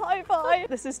 Oh, hi Vi.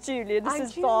 This is Julie and this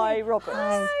is Vi Roberts.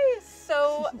 Hi.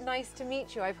 So nice to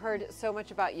meet you. I've heard so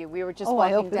much about you. We were just I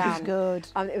walking hope down. it was good.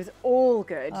 It was all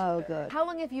good. Oh, good. How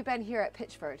long have you been here at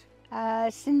Pitchford?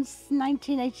 Since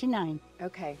 1989.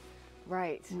 Okay,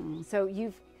 right. So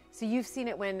you've seen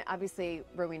it when obviously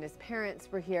Rowena's parents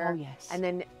were here. Oh, yes. And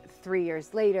then 3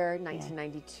 years later,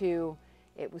 1992,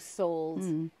 it was sold.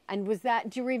 And was that?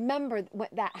 Do you remember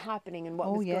that happening and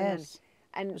what was going on? Yes.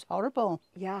 And It was horrible.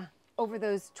 yeah, over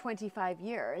those 25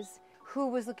 years, who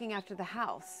was looking after the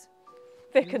house?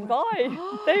 Vic and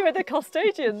Vi, they were the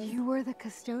custodians. You were the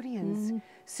custodians.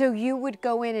 So you would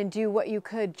go in and do what you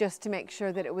could just to make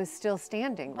sure that it was still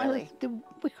standing, really? Well,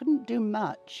 we couldn't do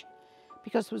much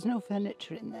because there was no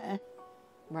furniture in there.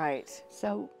 Right.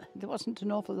 So there wasn't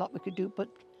an awful lot we could do but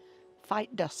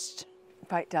fight dust.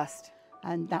 Fight dust.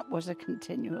 And that was a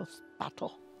continuous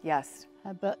battle. Yes.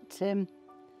 But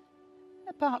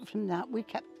apart from that, we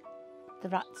kept the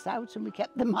rats out and we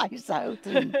kept the mice out.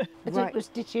 And, but Right. it was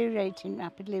deteriorating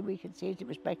rapidly. We could see it. It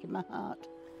was breaking my heart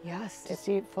Yes. to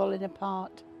see it falling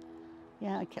apart.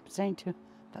 Yeah, I kept saying to her,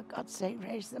 for God's sake,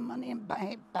 raise the money and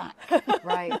buy it back.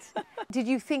 Right. Did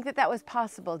you think that that was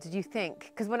possible? Did you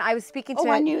think? Because when I was speaking to... Oh,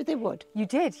 I knew they would. You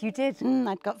did, you did.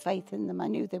 I'd got faith in them. I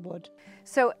knew they would.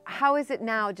 So how is it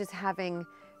now just having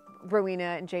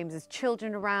Rowena and James's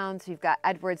children around? So you've got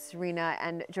Edward, Serena,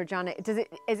 and Georgiana.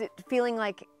 Is it feeling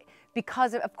like,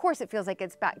 because of course it feels like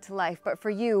it's back to life, but for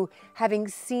you, having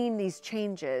seen these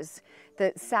changes,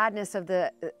 the sadness of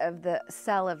the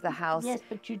cell of the house. Yes,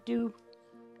 but you do,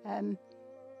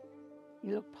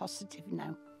 you look positive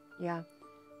now. Yeah.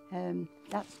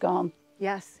 That's gone.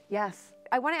 Yes, yes.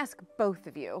 I want to ask both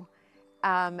of you,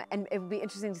 and it would be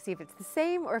interesting to see if it's the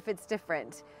same or if it's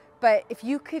different. But if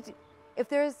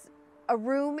there's a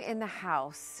room in the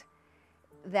house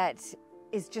that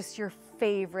is just your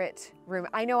favorite room.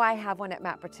 I know I have one at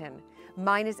Mapperton.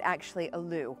 Mine is actually a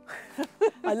loo.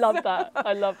 I love that.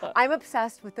 I love that. I'm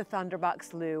obsessed with the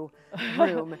Thunderbox loo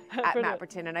room at Brilliant.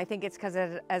 Mapperton, and I think it's because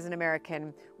as an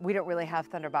American, we don't really have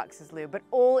Thunderbox's loo. But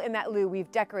all in that loo,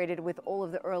 we've decorated with all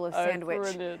of the Earl of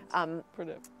Sandwich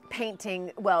Brilliant.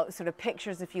 painting, well, sort of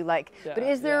pictures if you like. Yeah, but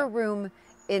is there yeah. a room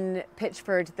in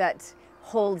Pitchford that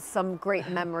holds some great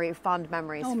memory, fond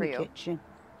memories Oh, for my you? kitchen.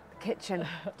 Kitchen.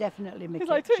 Definitely my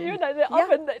Because kitchen. I took you, the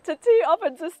oven, the two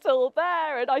ovens are still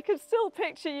there, and I can still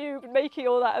picture you making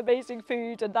all that amazing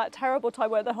food, and that terrible time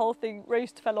where the whole thing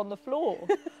roast fell on the floor.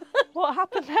 What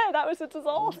happened there? That was a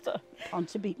disaster.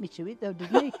 Ponce beat me to it though,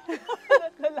 didn't he?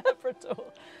 The Labrador.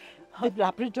 The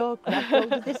Labrador grabbed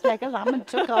hold of this leg of lamb and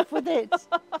took off with it.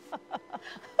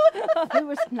 It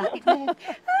was a nightmare.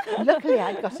 Luckily,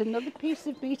 I'd got another piece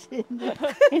of meat in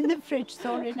the fridge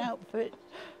thawing out for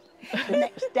the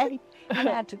next day, and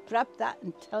I had to grab that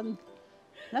and tell them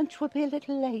lunch will be a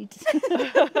little late.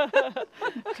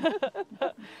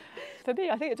 For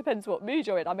me, I think it depends what mood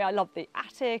you're in. I mean, I love the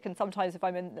attic, and sometimes if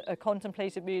I'm in a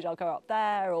contemplative mood, I'll go up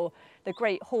there, or the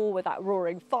great hall with that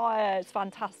roaring fire, it's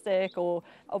fantastic, or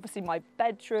obviously my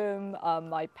bedroom,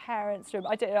 my parents' room.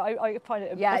 I find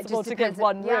it Yeah, it impossible just to give depends.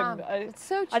 one Yeah, room. it's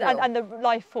so true. And the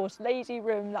Life Force lady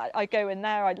room, I go in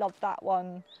there, I love that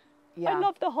one. Yeah. I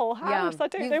love the whole house. I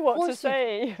don't know Of what to course you-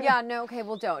 say. Yeah, no, okay,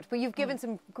 well, don't. But you've given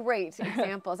some great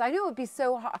examples. I know it would be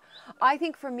so hard. I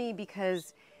think for me,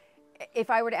 because if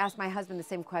I were to ask my husband the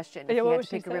same question, if Yeah, he what had would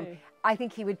to pick a you room, say? I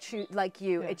think he would choose, like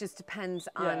you, Yeah. it just depends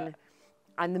Yeah.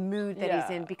 on the mood that he's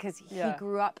in, Yeah. because he Yeah.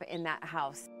 grew up in that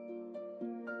house.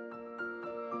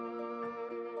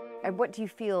 And what do you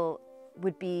feel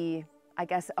would be, I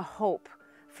guess, a hope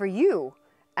for you,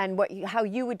 and how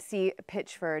you would see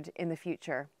Pitchford in the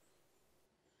future?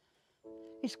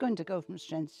 It's going to go from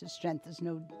strength to strength, there's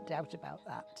no doubt about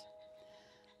that.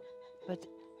 But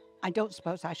I don't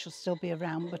suppose I shall still be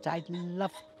around, but I'd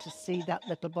love to see that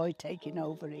little boy taking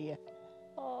over here.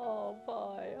 Oh,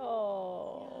 bye.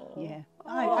 Oh. Yeah,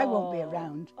 I won't be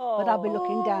around, but I'll be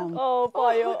looking down. Oh,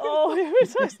 bye. Oh, it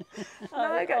was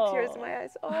Now I got tears in my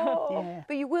eyes. Oh, Yeah.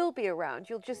 but you will be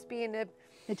around. You'll just be in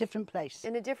A different place.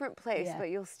 a different place, Yeah. but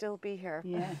you'll still be here.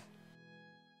 Yeah.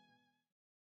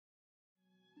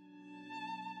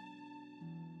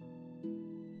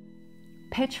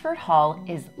 Pitchford Hall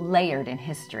is layered in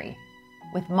history,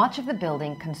 with much of the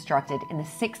building constructed in the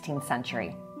 16th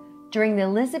century, during the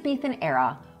Elizabethan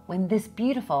era, when this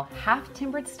beautiful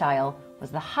half-timbered style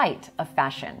was the height of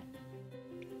fashion.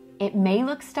 It may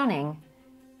look stunning,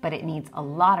 but it needs a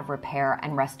lot of repair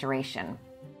and restoration.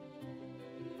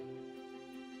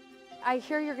 I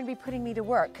hear you're going to be putting me to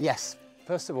work. Yes.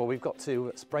 First of all, we've got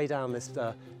to spray down this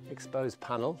exposed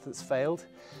panel that's failed,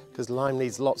 because lime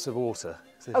needs lots of water.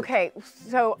 So Okay,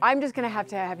 so I'm just going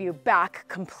to have you back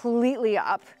completely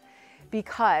up,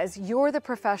 because you're the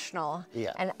professional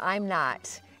Yeah. and I'm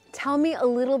not. Tell me a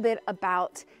little bit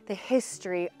about the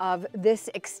history of this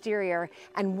exterior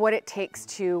and what it takes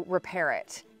to repair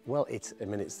it. Well,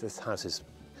 this house has,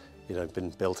 been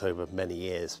built over many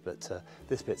years, but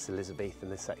this bit's Elizabethan,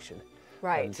 this section.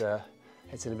 Right. And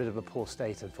it's in a bit of a poor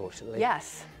state, unfortunately.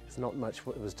 Yes. It's not much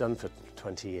what was done for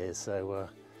 20 years, so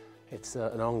it's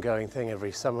an ongoing thing.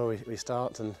 Every summer we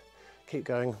start and keep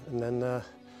going, and then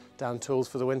down tools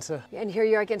for the winter. And here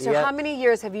you are again. So Yeah. how many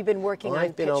years have you been working on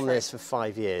I've been on Pitchford? this for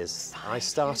 5 years. I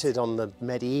started on the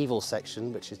medieval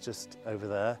section, which is just over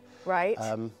there. Right.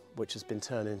 Which has been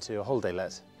turned into a holiday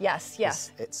let. Yes,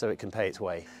 yes. So it can pay its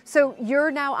way. So you're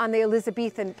now on the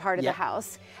Elizabethan part of Yeah. the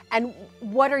house. And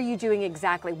what are you doing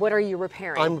exactly? What are you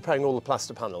repairing? I'm repairing all the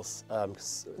plaster panels.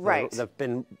 'Cause Right. They've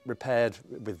been repaired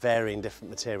with varying different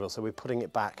materials, so we're putting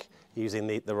it back using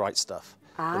the right stuff.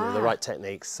 with the right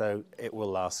techniques, so it will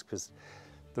last. Because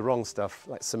the wrong stuff,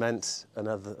 like cement and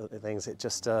other things, it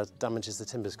just damages the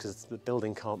timbers because the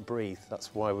building can't breathe.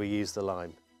 That's why we use the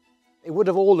lime. It would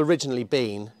have all originally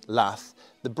been lath.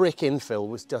 The brick infill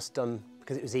was just done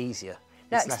because it was easier.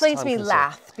 Now explain to me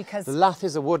lath, because... The lath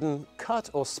is a wooden cut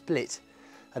or split,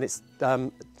 and it's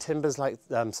timbers like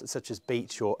such as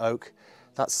beech or oak.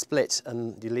 That's split,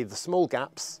 and you leave the small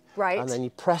gaps, right, and then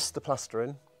you press the plaster in,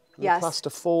 and yes, the plaster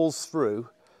falls through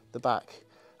the back,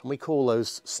 and we call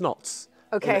those snots.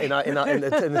 Okay.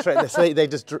 They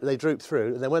droop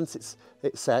through, and then once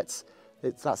it sets,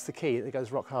 that's the key. It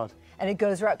goes rock hard. And it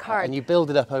goes rock hard. And you build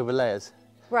it up over layers.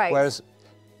 Right. Whereas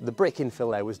the brick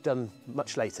infill there was done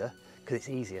much later because it's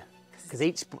easier. Because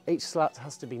each slat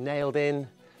has to be nailed in,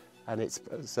 and it's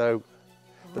so.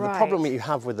 But the problem that you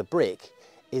have with the brick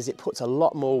is it puts a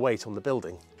lot more weight on the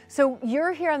building. So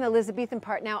you're here on the Elizabethan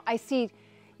part now. I see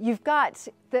you've got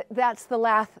that's the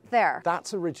lath there.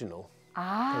 That's original.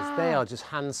 Because they are just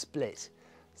hand split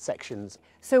sections.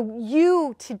 So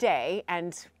you today,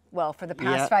 and well, for the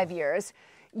past 5 years,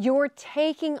 you're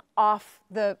taking off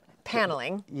the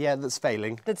paneling. Yeah, that's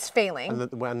failing. That's failing.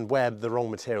 And where the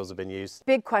wrong materials have been used.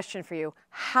 Big question for you.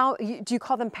 Do you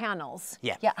call them panels?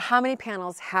 Yeah. Yeah. How many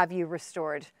panels have you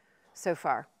restored so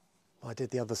far? I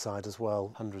did the other side as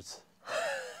well, hundreds.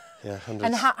 Yeah,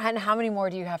 hundreds. And how many more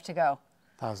do you have to go?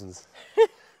 Thousands.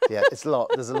 Yeah, it's a lot.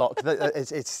 There's a lot.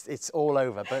 It's all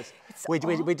over, but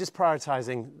we're just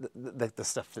prioritising the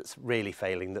stuff that's really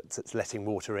failing, that's letting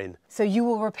water in. So you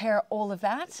will repair all of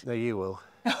that? No, you will.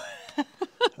 Are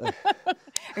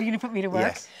you going to put me to work?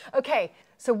 Yes. Okay.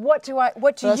 So what do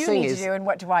you need to do, and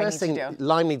what do I need to do?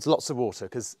 Lime needs lots of water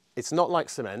because it's not like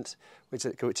cement,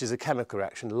 which is a chemical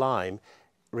reaction. Lime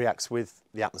reacts with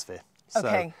the atmosphere,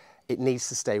 so it needs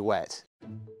to stay wet.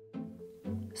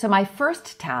 So my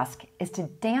first task is to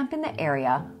dampen the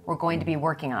area we're going to be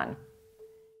working on.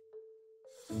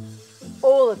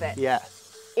 All of it? Yeah.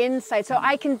 Inside. So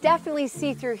I can definitely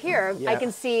see through here. Yeah. I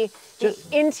can see the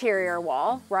interior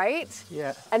wall, right?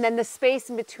 Yeah. And then the space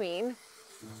in between.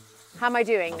 How am I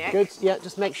doing, Nick? Good. Yeah,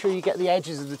 just make sure you get the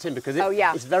edges of the timber because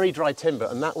it's very dry timber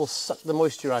and that will suck the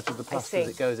moisture out of the plaster as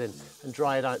it goes in and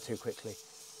dry it out too quickly.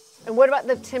 And what about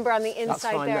the timber on the inside? That's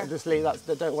fine. There? Just leave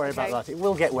that. Don't worry about that. It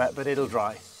will get wet, but it'll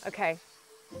dry. Okay.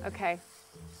 Okay.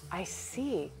 I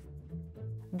see.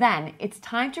 Then it's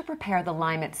time to prepare the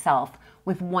lime itself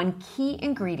with one key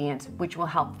ingredient which will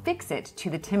help fix it to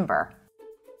the timber.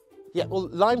 Yeah, well,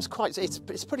 lime's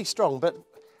it's pretty strong, but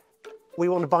we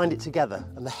want to bind it together,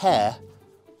 and the hair,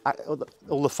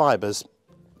 all the fibres,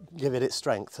 give it its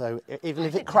strength. So even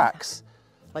if it cracks,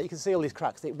 like you can see all these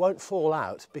cracks, it won't fall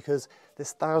out because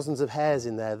there's thousands of hairs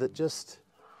in there that just,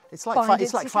 it's like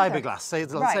fiberglass, so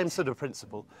it's the same sort of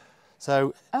principle.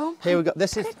 So here we go.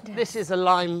 This is a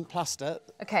lime plaster.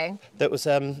 Okay. That was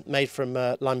made from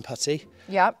lime putty.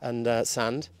 Yep. And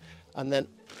sand, and then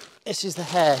this is the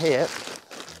hair here.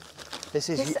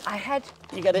 I had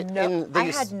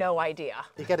no idea.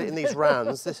 You get it in these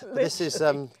rounds. This is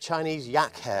Chinese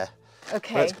yak hair.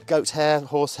 Okay. It's goat hair,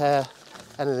 horse hair,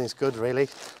 anything's good really.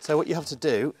 So what you have to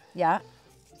do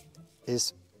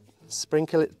is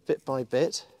sprinkle it bit by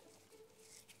bit.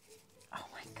 Oh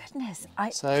my goodness.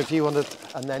 So if you want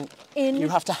to, and then you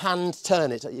have to hand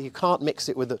turn it. You can't mix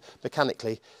it with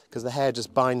mechanically because the hair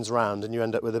just binds round and you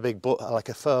end up with a big like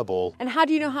a fur ball. And how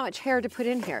do you know how much hair to put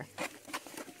in here?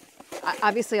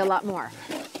 Obviously a lot more.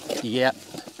 Yeah.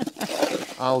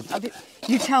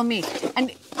 You tell me.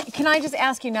 And can I just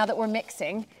ask you, now that we're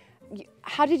mixing,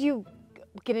 how did you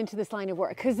get into this line of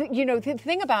work? Because, you know, the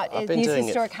thing about these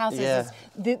historic houses is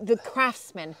the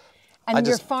craftsmen, and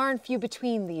you're far and few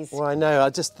between these. Well, I know.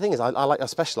 The thing is, I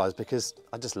specialise because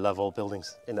I just love old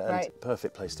buildings. And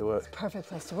perfect place to work. Perfect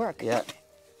place to work. Yeah.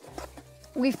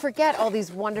 We forget all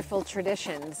these wonderful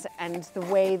traditions and the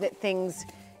way that things,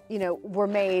 you know, were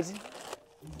made,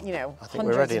 you know,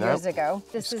 hundreds of years ago.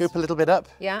 Scoop a little bit up.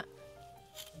 Yeah.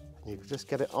 You just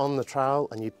get it on the trowel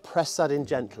and you press that in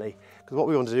gently. Because what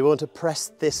we want to do, we want to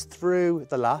press this through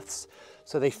the laths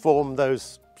so they form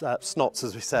those snots,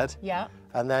 as we said. Yeah.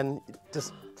 And then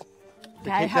just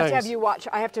I have to have you watch.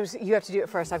 You have to do it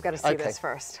first. I've got to see this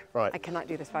first. Right. I cannot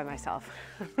do this by myself.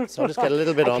 So I'll just get a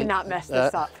little bit on. I cannot mess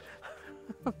this up.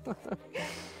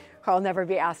 I'll never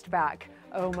be asked back.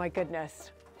 Oh my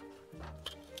goodness.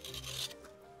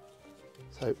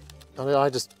 So I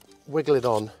just wiggle it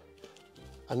on,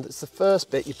 and it's the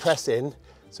first bit you press in,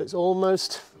 so it's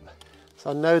almost, so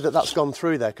I know that that's gone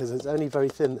through there because it's only very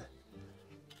thin, and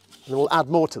then we'll add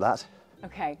more to that.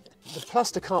 Okay. The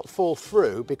plaster can't fall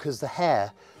through because the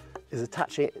hair is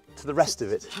attaching it to the rest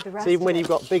of it. So even when you've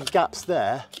got big gaps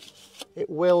there, it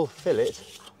will fill it.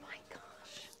 Oh my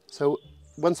gosh. So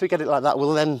once we get it like that,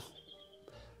 we'll then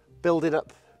build it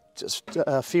up just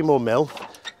a few more mil,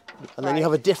 and then you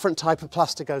have a different type of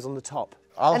plaster goes on the top.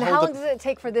 And how long does it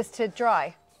take for this to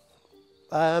dry?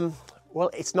 Well,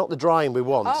 it's not the drying we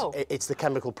want. Oh. It's the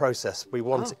chemical process. We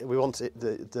want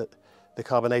the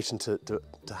carbonation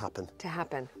to happen. To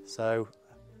happen. So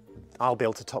I'll be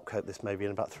able to top coat this maybe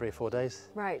in about 3 or 4 days.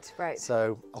 Right, right.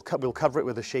 So we'll cover it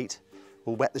with a sheet.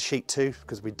 We'll wet the sheet too,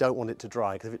 because we don't want it to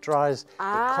dry. Because if it dries, it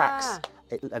cracks,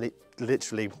 and it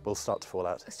literally will start to fall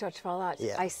out. Start to fall out.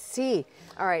 Yeah. I see.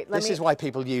 All right. This is why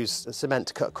people use cement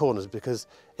to cut corners, because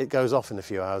it goes off in a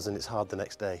few hours and it's hard the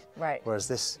next day. Right. Whereas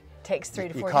this takes 3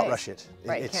 to 4 days. You can't rush it.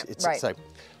 Right. Right. So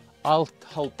I'll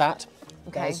hold that.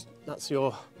 Okay. That's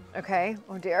your. Okay.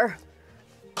 Oh dear.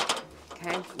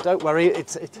 Okay. Don't worry.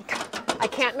 I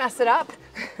can't mess it up.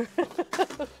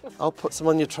 I'll put some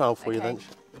on your trowel for you then.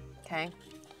 Okay.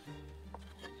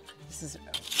 This is,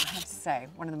 I have to say,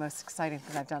 one of the most exciting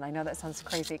things I've done. I know that sounds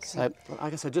crazy. So,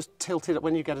 like I said, just tilt it up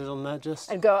when you get it on there,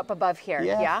 just. And go up above here,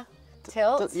 yeah?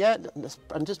 Tilt? Yeah,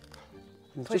 and just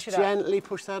gently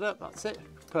push that up, that's it.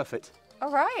 Perfect.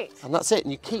 All right. And that's it,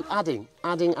 and you keep adding.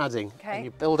 Okay. And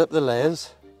you build up the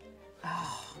layers.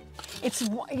 Oh, it's,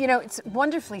 you know, it's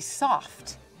wonderfully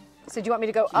soft. So do you want me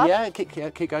to go up? Yeah,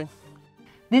 keep going.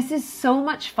 This is so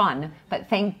much fun, but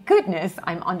thank goodness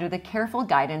I'm under the careful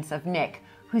guidance of Nick,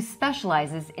 who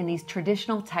specializes in these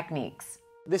traditional techniques.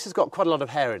 This has got quite a lot of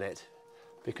hair in it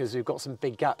because we've got some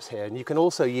big gaps here, and you can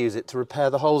also use it to repair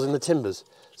the holes in the timbers.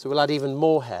 So we'll add even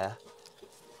more hair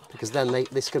because then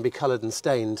this can be coloured and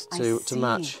stained to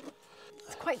match.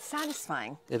 It's quite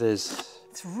satisfying. It is.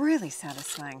 It's really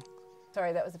satisfying.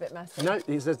 Sorry, that was a bit messy. No,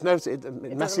 there's no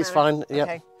messy is fine. Okay. Yep.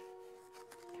 Okay.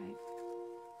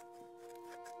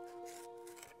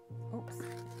 Oops.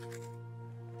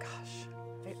 Gosh,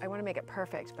 I want to make it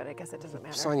perfect, but I guess it doesn't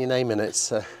matter. Sign your name in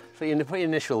it, put your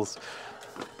initials.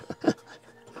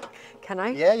 Can I?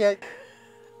 Yeah, yeah.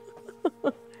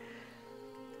 I'm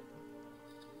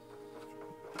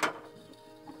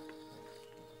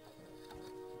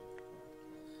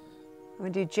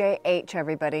going to do JH,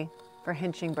 everybody, for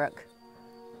Hinchingbrook.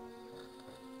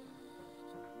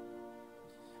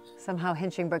 Somehow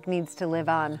Hinchingbrook needs to live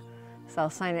on, so I'll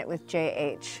sign it with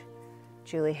JH,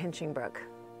 Julie Hinchingbrook.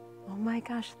 Oh my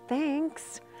gosh,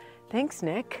 thanks. Thanks,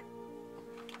 Nick.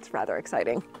 It's rather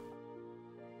exciting.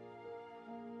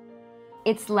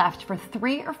 It's left for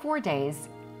 3 or 4 days,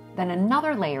 then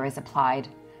another layer is applied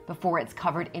before it's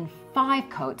covered in 5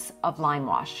 coats of lime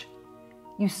wash.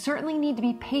 You certainly need to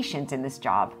be patient in this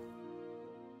job.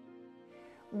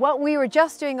 What we were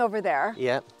just doing over there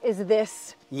is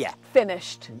this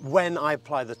finished. When I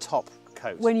apply the top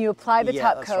coat. When you apply the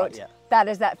top coat, that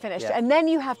is that finished. And then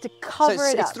you have to cover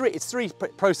it up. It's three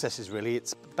processes really.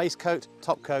 It's base coat,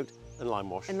 top coat, and lime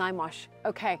wash. And lime wash,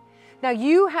 okay. Now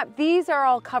you have, these are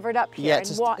all covered up here.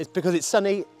 Yeah, it's because it's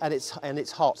sunny and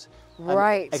it's hot.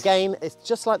 Right. And again, it's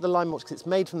just like the lime wash, because it's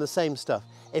made from the same stuff.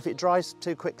 If it dries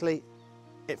too quickly,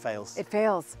 it fails. It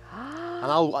fails.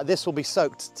 And this will be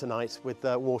soaked tonight with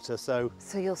water, so.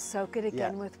 So you'll soak it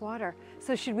again with water.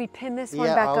 So should we pin this one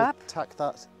back up? Yeah, tack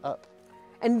that up.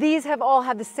 And these have all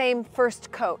had the same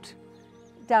first coat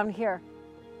down here.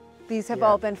 These have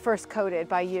all been first coated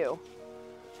by you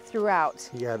throughout.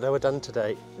 Yeah, they were done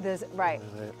today. Right.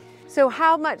 So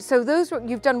how much, so those were,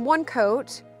 you've done one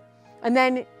coat, and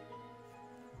then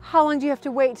how long do you have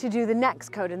to wait to do the next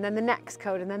coat, and then the next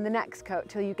coat, and then the next coat,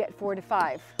 till you get 4 to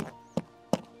 5?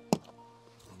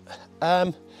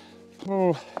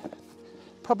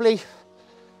 Probably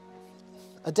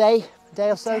a day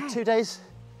or so, 2 days,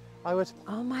 I would.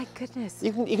 Oh my goodness.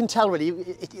 You can tell really,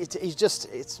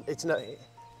 it's no,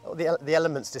 the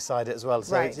elements decide it as well,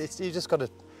 so you just got to.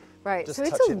 Right, so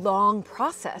it's a long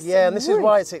process. Yeah, and this is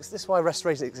why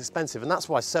restoration is expensive, and that's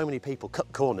why so many people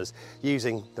cut corners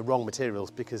using the wrong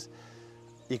materials, because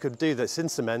you could do this in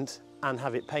cement and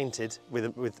have it painted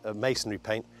with a masonry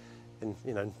paint in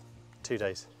 2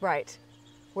 days. Right,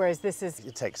 whereas this is...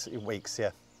 It takes weeks,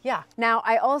 yeah. Yeah. Now,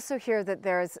 I also hear that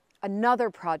there's another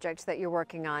project that you're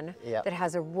working on that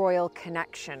has a royal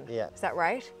connection. Yeah. Is that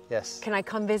right? Yes. Can I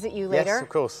come visit you later? Yes, of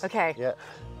course. Okay. Yeah.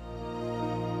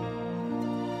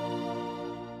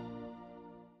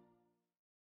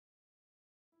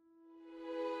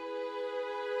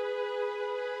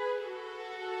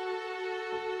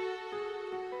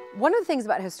 One of the things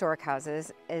about historic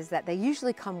houses is that they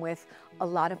usually come with a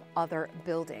lot of other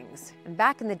buildings. And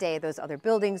back in the day, those other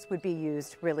buildings would be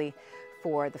used really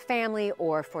for the family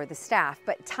or for the staff,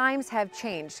 but times have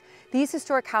changed. These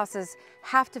historic houses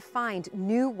have to find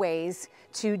new ways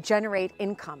to generate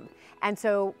income. And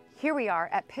so Here we are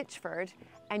at Pitchford,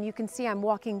 and you can see I'm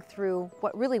walking through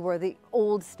what really were the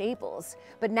old stables,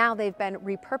 but now they've been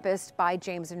repurposed by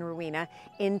James and Rowena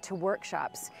into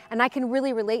workshops. And I can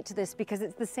really relate to this because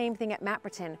it's the same thing at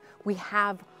Mapperton. We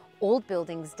have old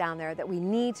buildings down there that we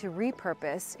need to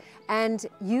repurpose and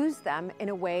use them in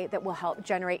a way that will help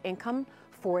generate income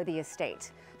for the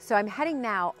estate. So I'm heading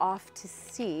now off to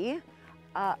see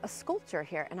a sculpture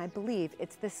here, and I believe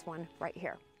it's this one right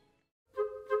here.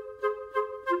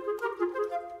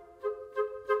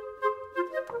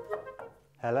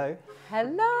 Hello.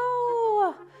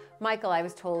 Hello. Michael, I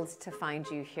was told to find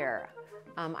you here.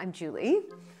 I'm Julie.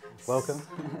 Welcome.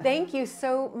 Thank you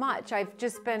so much. I've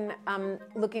just been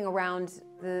looking around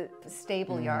the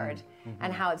stable yard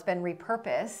and how it's been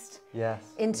repurposed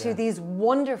into these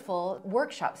wonderful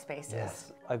workshop spaces.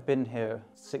 Yes. I've been here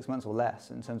 6 months or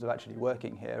less in terms of actually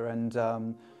working here,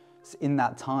 and in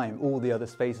that time, all the other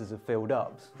spaces have filled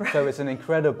up. Right. So it's an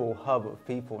incredible hub of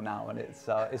people now, and it's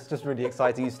just really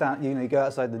exciting. You go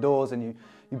outside the doors and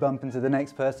you bump into the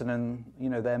next person, and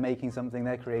they're making something,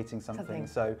 they're creating something.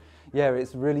 So yeah,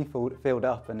 it's really filled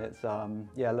up, and it's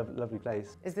lovely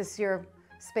place. Is this your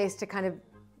space to kind of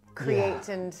create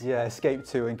and escape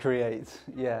to and create?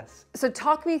 Yes. So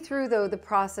talk me through though the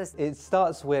process. It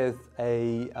starts with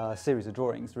a series of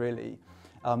drawings, really.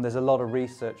 There's a lot of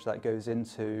research that goes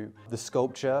into the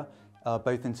sculpture,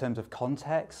 both in terms of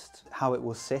context, how it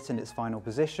will sit in its final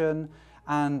position,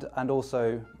 and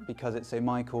also because it's St.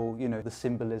 Michael, the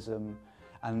symbolism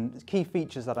and key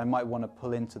features that I might want to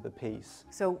pull into the piece.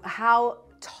 So how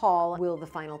tall will the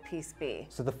final piece be?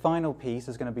 So the final piece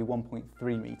is going to be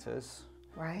 1.3 meters.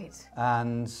 Right.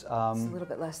 And it's a little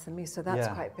bit less than me, so that's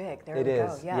quite big. There we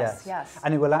go. Yes.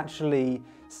 And it will actually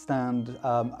stand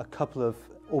a couple of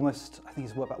almost, I think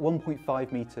it's about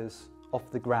 1.5 meters off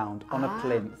the ground on a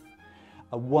plinth,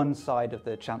 one side of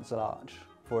the chancel arch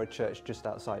for a church just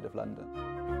outside of London.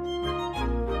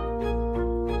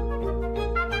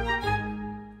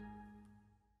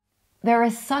 There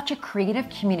is such a creative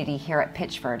community here at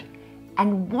Pitchford,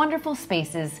 and wonderful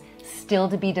spaces still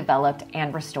to be developed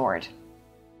and restored.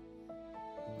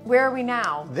 Where are we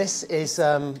now? This is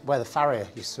where the farrier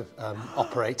used to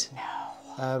operate.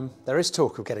 There is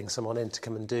talk of getting someone in to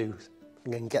come and do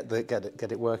and get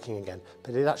it working again,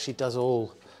 but it actually does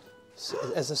all.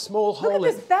 There's a small hole. Look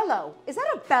at this bellow. Is that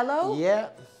a bellow? Yeah.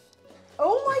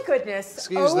 Oh my goodness.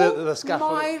 Excuse the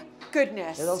scaffold. Oh my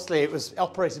goodness. It was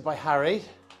operated by Harry.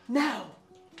 No.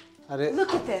 And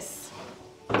look at this.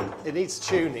 It needs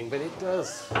tuning, but it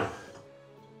does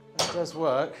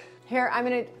work. Here, I'm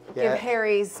going to give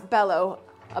Harry's bellow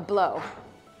a blow.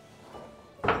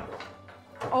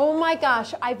 Oh my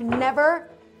gosh, I've never...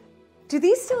 Do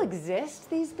these still exist,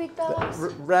 these big bellows?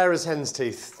 Rare as hen's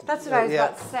teeth. That's what I was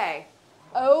about to say.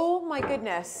 Oh my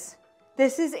goodness.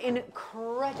 This is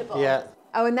incredible. Yeah.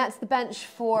 Oh, and that's the bench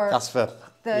for... That's for...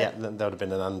 there would have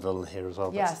been an anvil in here as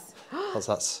well. Yes.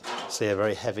 That's a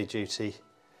very heavy duty.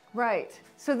 Right.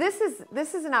 So this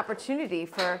is an opportunity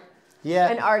for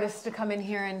an artist to come in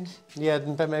here and... Yeah,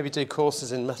 and maybe do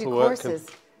courses in metalwork. Courses.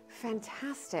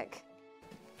 Fantastic.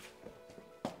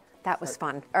 That was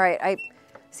fun. All right, I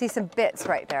see some bits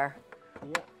right there.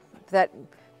 Yeah. That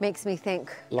makes me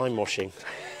think... Lime washing.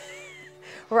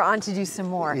 We're on to do some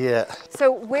more. Yeah.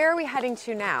 So where are we heading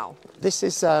to now? This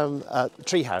is a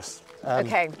treehouse.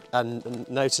 Okay. And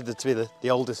noted to be the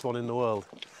oldest one in the world.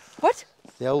 What?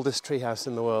 The oldest treehouse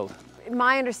in the world.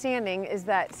 My understanding is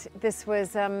that this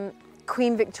was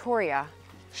Queen Victoria.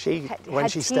 When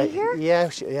she stayed here?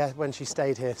 Yeah, when she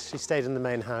stayed here. She stayed in the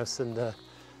main house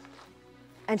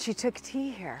and she took tea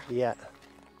here. Yeah.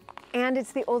 And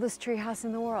it's the oldest treehouse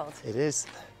in the world. It is.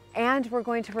 And we're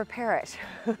going to repair it.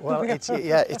 Well, it's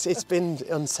been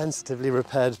unsensitively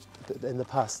repaired in the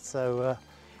past, so...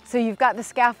 So you've got the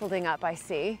scaffolding up, I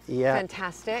see. Yeah.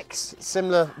 Fantastic.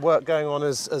 Similar work going on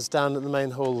as down at the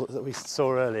main hall that we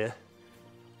saw earlier.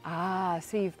 Ah,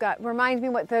 so you've got... Remind me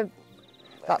what the...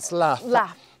 That's lath.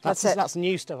 Lath. That's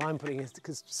new stuff I'm putting in,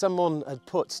 because someone had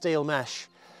put steel mesh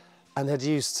and had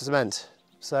used cement.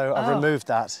 So I've removed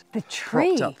that. The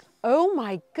tree. Up. Oh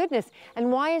my goodness!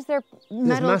 And why is there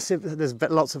metal? There's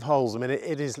lots of holes. I mean,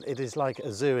 it is like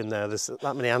a zoo in there. There's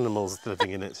that many animals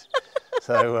living in it.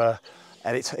 So,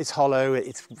 and it's hollow.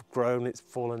 It's grown. It's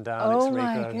fallen down. Oh it's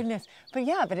regrown. My goodness! But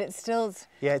yeah, but it's still.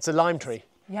 Yeah, it's a lime tree.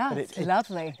 Yeah, it's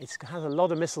lovely. It's had a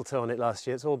lot of mistletoe on it last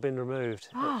year. It's all been removed.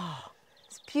 Oh,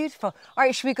 it's beautiful. All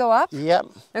right, should we go up? Yep.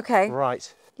 Okay.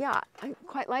 Right. Yeah, I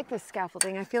quite like this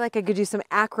scaffolding. I feel like I could do some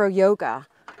acro yoga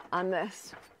on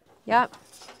this. Yep.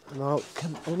 And I'll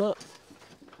come on up.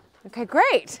 Okay,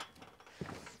 great.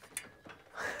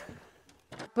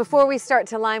 Before we start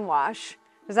to lime wash,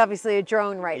 There's obviously a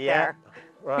drone right there.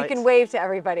 Right. He can wave to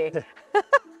everybody.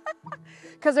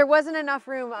 Because there wasn't enough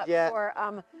room up for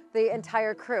the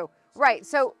entire crew. Right,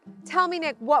 so tell me,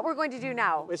 Nick, what we're going to do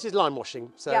now. This is lime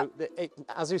washing. So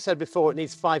as we said before, it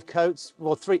needs 5 coats,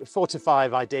 well 4 to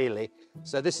 5 ideally.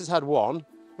 So this has had 1.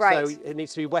 Right. So it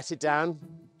needs to be wetted down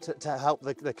to help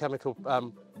the chemical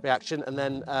reaction, and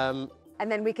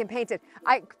then we can paint it.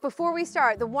 Before we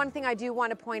start, the one thing I do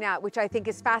want to point out, which I think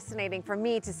is fascinating for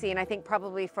me to see, and I think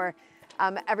probably for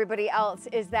everybody else,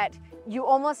 is that you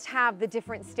almost have the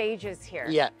different stages here.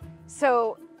 Yeah.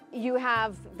 So you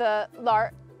have the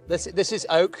This is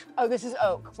oak. Oh, this is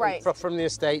oak, right. From the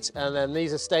estate, and then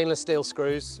these are stainless steel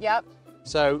screws. Yep.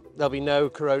 So there'll be no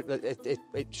corrosion.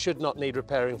 It should not need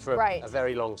repairing for a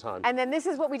very long time. And then this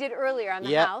is what we did earlier on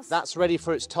the house. Yeah, that's ready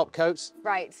for its top coat.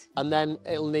 Right. And then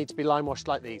it'll need to be lime washed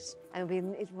like these. And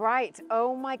it's right.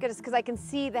 Oh my goodness, because I can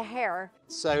see the hair.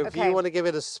 So if you want to give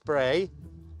it a spray.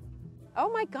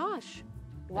 Oh my gosh.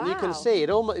 Wow. And you can see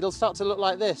it'll start to look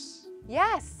like this.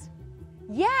 Yes.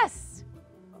 Yes.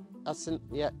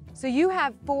 So you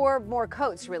have 4 more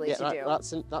coats really to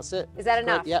do. That's it. Is that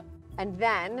enough? Yep. And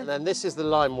then this is the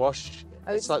lime wash.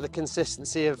 It's like the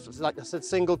consistency of, like I said,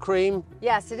 single cream.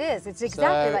 Yes, it is. It's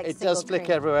exactly like single cream. It does flick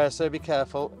everywhere, so be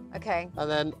careful. Okay. And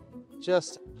then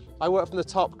I work from the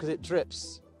top because it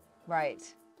drips. Right.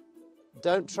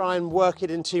 Don't try and work it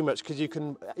in too much because you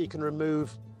can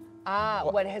remove.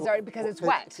 What has already, because it's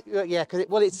wet. Yeah,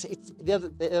 because it's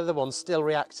the other one's still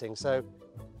reacting, so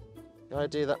I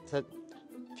do that.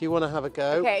 If you want to have a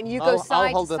go. Okay, and you go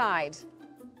side to side.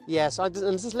 Yes, and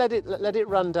just let it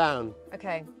run down.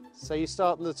 Okay. So you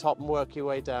start from the top and work your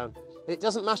way down. It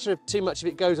doesn't matter too much if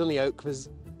it goes on the oak, because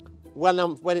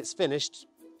when it's finished,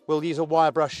 we'll use a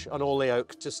wire brush on all the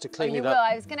oak just to clean it up.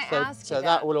 I was going to ask you that. So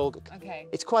that will all. Okay.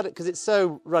 It's quite, because it's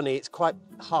so runny, it's quite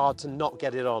hard to not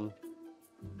get it on.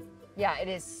 Yeah, it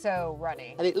is so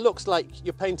runny. And it looks like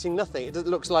you're painting nothing. It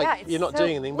looks like you're not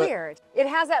doing anything. Weird. It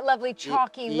has that lovely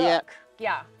chalky look.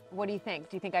 Yeah. What do you think?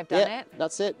 Do you think I've done it?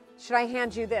 That's it. Should I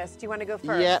hand you this? Do you want to go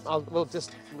first? Yeah, we'll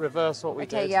just reverse what we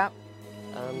did. Okay, yeah.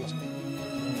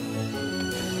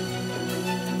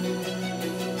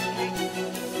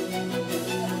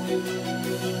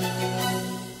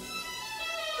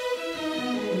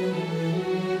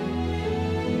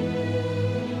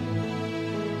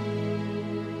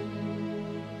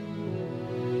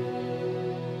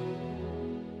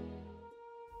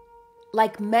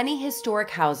 Like many historic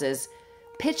houses,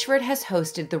 Pitchford has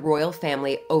hosted the royal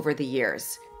family over the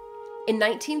years. In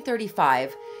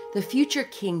 1935, the future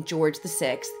King George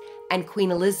VI and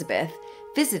Queen Elizabeth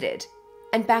visited,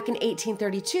 and back in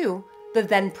 1832, the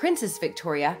then Princess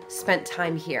Victoria spent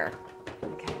time here.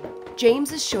 Okay.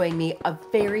 James is showing me a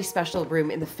very special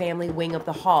room in the family wing of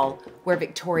the hall where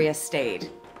Victoria stayed.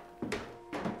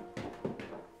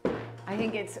 I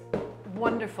think it's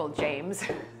wonderful, James,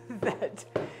 that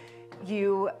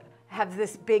you have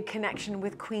this big connection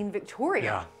with Queen Victoria.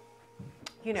 Yeah.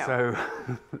 You know,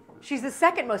 so she's the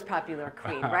second most popular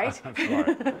queen, right? That's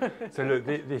right. So look,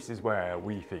 this is where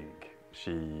we think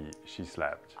she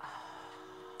slept.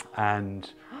 And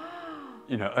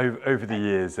you know, over the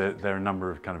years, there are a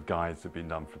number of kind of guides that have been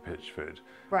done for Pitchford,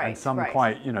 and some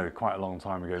quite a long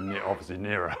time ago, obviously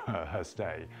nearer her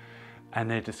stay, and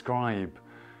they describe,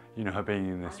 her being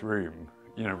in this room,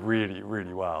 really,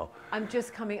 really well. I'm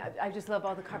just coming. I just love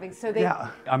all the carvings. So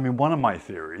I mean, one of my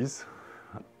theories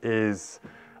is,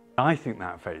 I think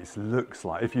that face looks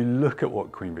like, if you look at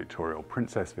what Queen Victoria or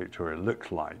Princess Victoria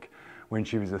looked like when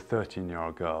she was a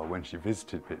 13-year-old girl, when she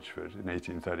visited Pitchford in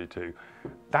 1832,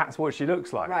 that's what she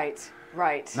looks like.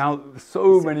 Right. Now,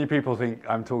 so many people think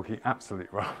I'm talking absolute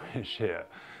rubbish here,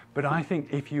 but I think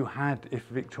if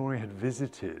Victoria had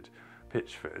visited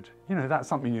Pitchford, that's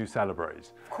something you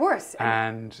celebrate. Of course.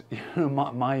 And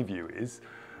my view is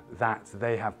that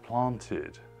they have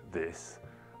planted this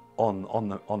on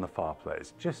the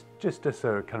fireplace, just as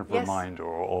a kind of reminder,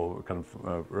 or kind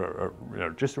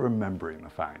of just remembering the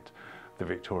fact that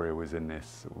Victoria was in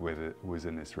this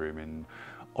room in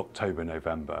October,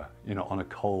 November, on a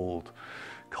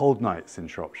cold nights in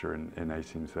Shropshire in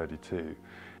 1832.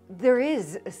 There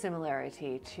is a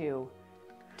similarity to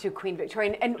Queen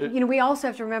Victoria. And we also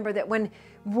have to remember that when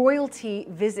royalty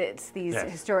visits these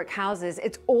historic houses,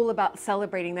 it's all about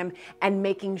celebrating them and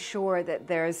making sure that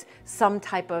there's some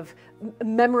type of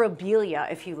memorabilia,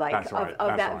 if you like,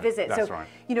 of that visit.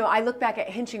 I look back at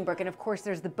Hinchingbrook, and of course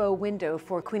there's the bow window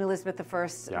for Queen Elizabeth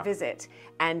I's visit,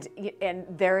 and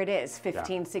there it is,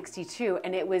 1562,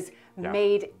 and it was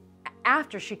made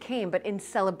after she came, but in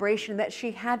celebration that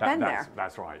she had been there.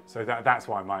 That's right. So that's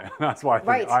why that's why I think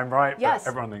Right. I'm right, Yes. but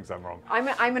everyone thinks I'm wrong. I'm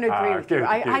going to agree with you.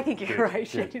 I think you're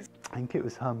right. Good. I think it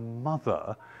was her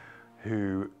mother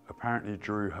who apparently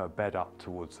drew her bed up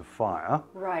towards the fire.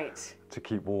 Right. To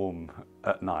keep warm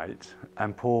at night,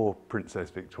 and poor Princess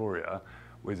Victoria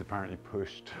was apparently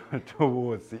pushed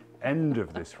towards the end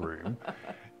of this room,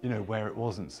 you know, where it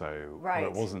wasn't so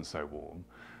warm,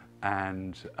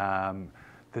 and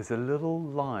there's a little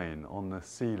line on the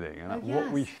ceiling, and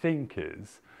what we think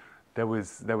is there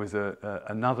was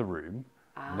another room,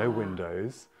 no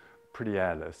windows, pretty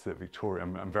airless, that Victoria,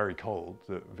 and very cold,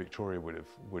 that Victoria would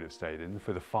have stayed in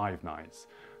for the 5 nights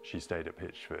she stayed at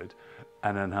Pitchford,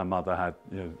 and then her mother had,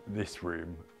 you know, this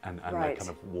room and the kind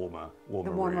of warmer the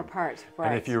warmer room. part. Right.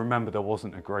 And if you remember, there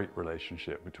wasn't a great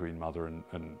relationship between mother and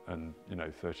you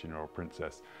know, 13-year-old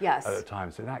princess at the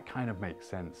time, so that kind of makes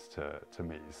sense to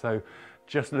me. So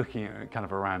just looking at kind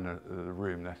of around the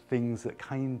room, there are things that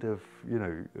kind of, you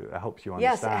know, helps you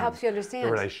understand. Yes, it helps you understand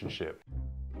the relationship.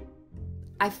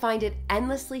 I find it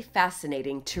endlessly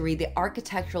fascinating to read the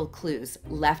architectural clues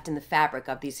left in the fabric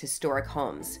of these historic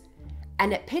homes.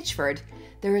 And at Pitchford,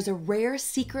 there is a rare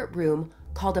secret room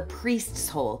called a priest's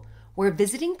hole, where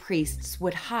visiting priests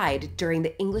would hide during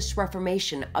the English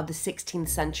Reformation of the 16th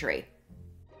century.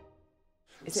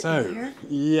 Is it in here?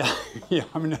 Yeah.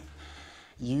 I mean,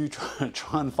 you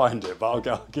try and find it, but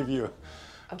I'll give you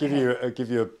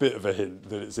a bit of a hint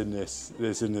that it's in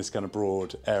this kind of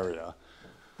broad area.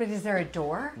 But is there a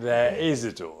door? There is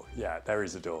a door. Yeah, there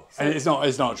is a door, so and it's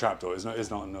not a trap door. It's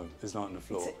not in the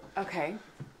floor. Okay.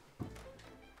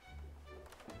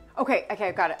 Okay.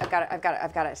 I've got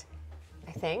it.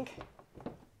 I think.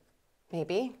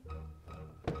 Maybe.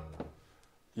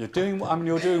 You're doing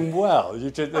well.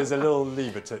 There's a little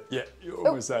lever to. Yeah, you're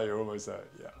almost there.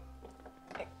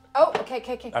 Yeah. Oh,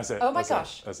 okay. That's it. Oh my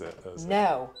gosh. That's it.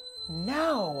 No.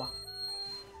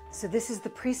 So this is the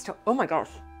priest. Oh my gosh.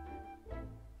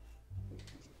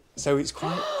 So it's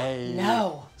quite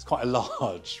it's quite a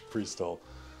large priest hole,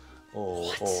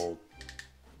 or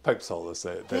Pope's hole, as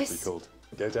they'd be called.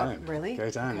 Go down. Really? Go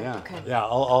down. Okay, yeah. okay. Yeah.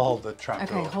 I'll hold the trap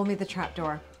door. Okay, hold me the trap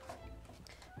door.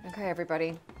 Okay,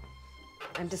 everybody.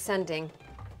 I'm descending.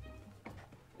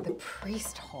 The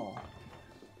priest hole.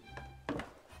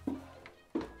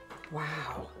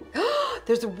 Wow.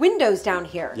 There's windows down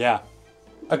here. Yeah.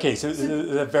 Okay, so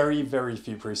there are very, very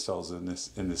few priest holes in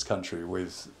this country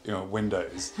with, you know,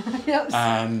 windows, Yes.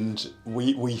 And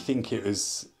we think it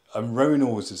was. Rowan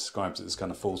always describes it as kind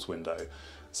of false window,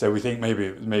 so we think maybe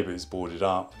it was boarded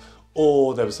up,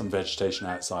 or there was some vegetation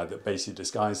outside that basically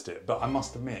disguised it. But I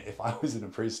must admit, if I was in a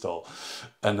priest hole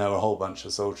and there were a whole bunch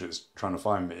of soldiers trying to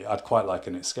find me, I'd quite like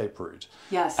an escape route.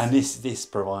 Yes. And this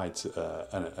provides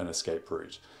an escape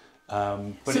route.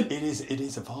 But it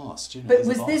is a vast, you know. But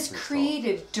was this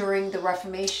created during the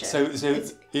Reformation?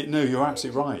 No, you're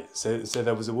absolutely right. So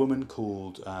there was a woman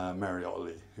called Mary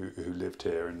Otley who lived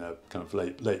here in the kind of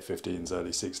late 15s,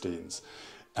 early 16s,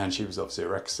 and she was obviously a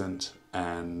recusant,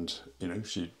 and you know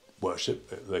she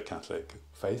worshipped the Catholic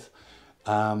faith,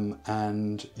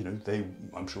 and you know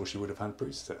I'm sure she would have had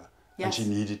priests there, and she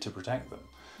needed to protect them,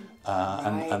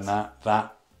 and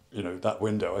that you know that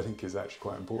window I think is actually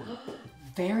quite important.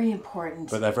 Very important.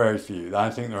 But they're very few. I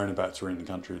think there are only about 3 in the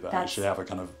country that actually have a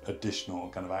kind of additional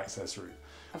kind of access route.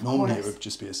 Normally it would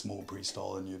just be a small priest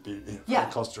hole and you'd be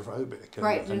claustrophobic.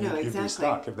 And you'd be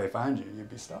stuck. If they found you, you'd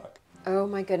be stuck. Oh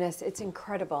my goodness, it's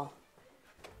incredible.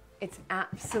 It's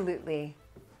absolutely,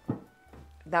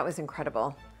 that was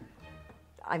incredible.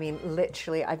 I mean,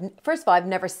 literally, first of all, I've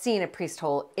never seen a priest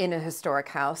hole in a historic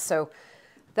house, so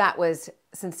that was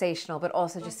sensational, but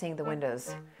also just seeing the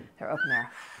windows, they're open there.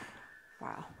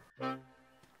 Wow.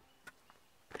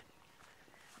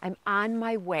 I'm on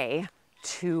my way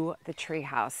to the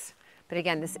treehouse. But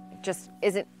again, this just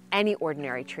isn't any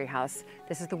ordinary treehouse.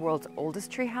 This is the world's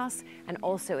oldest treehouse. And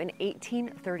also in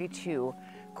 1832,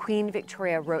 Queen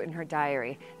Victoria wrote in her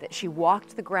diary that she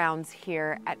walked the grounds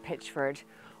here at Pitchford,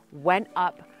 went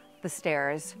up the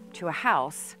stairs to a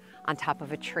house on top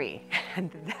of a tree.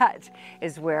 And that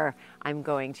is where I'm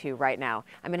going to right now.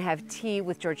 I'm gonna have tea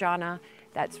with Georgiana.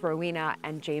 That's Rowena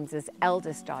and James's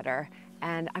eldest daughter,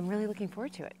 and I'm really looking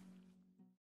forward to it.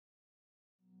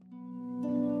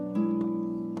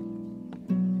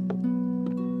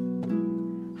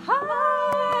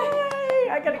 Hi!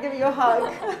 I gotta give you a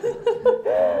hug.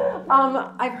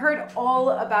 I've heard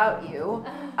all about you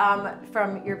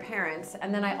from your parents,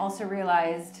 and then I also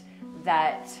realized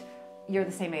that you're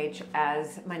the same age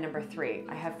as my number 3.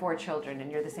 I have 4 children,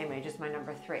 and you're the same age as my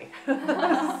number 3.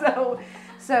 So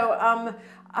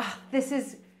this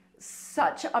is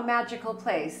such a magical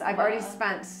place. I've already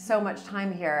spent so much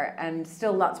time here and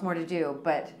still lots more to do,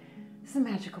 but it's a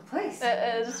magical place.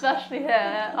 It is, especially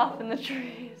here, up in the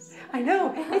trees. I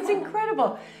know, it's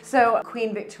incredible. So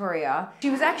Queen Victoria, she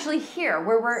was actually here,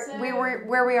 where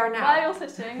we are now. While you're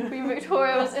sitting, Queen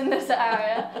Victoria was in this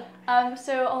area.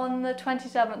 So on the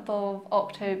 27th of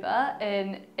October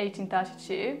in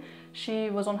 1832, she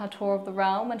was on her tour of the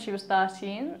realm when she was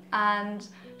 13, and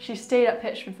she stayed at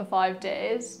Pitchford for 5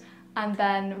 days and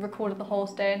then recorded the whole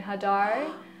stay in her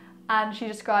diary. And she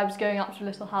describes going up to a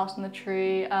little house in the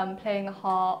tree, playing the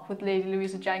harp with Lady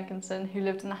Louisa Jenkinson, who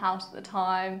lived in the house at the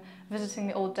time, visiting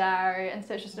the old dairy, and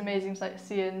so it's just amazing to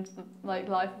see into the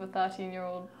life of a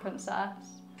 13-year-old princess.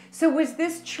 So was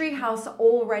this treehouse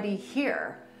already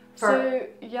here? So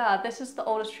yeah, this is the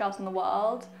oldest treehouse in the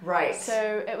world. Right.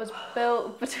 So it was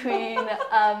built between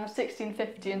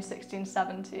 1650 and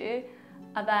 1670,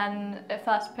 and then it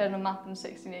first appeared on a map in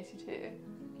 1682.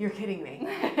 You're kidding me.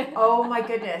 Oh my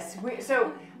goodness.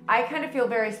 So I kind of feel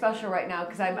very special right now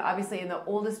because I'm obviously in the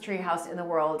oldest treehouse in the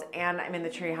world, and I'm in the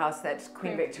treehouse that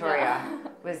Queen Victoria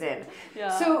was in.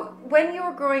 Yeah. So when you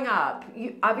were growing up,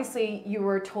 obviously you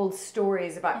were told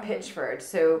stories about Pitchford.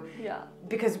 So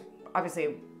because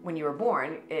obviously when you were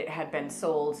born, it had been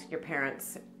sold. Your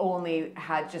parents only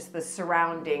had just the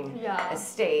surrounding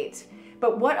estate.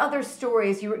 But what other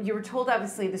stories, you were told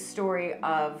obviously the story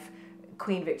of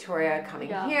Queen Victoria coming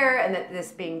here, and that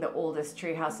this being the oldest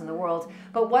treehouse in the world.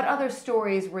 But what other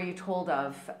stories were you told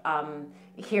of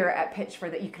here at Pitchford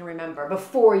that you can remember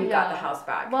before you got the house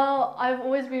back? Well, I've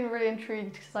always been really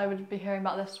intrigued because I would be hearing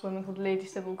about this woman called Lady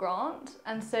Sybil Grant,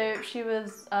 and so she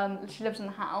was she lived in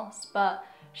the house, but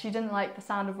she didn't like the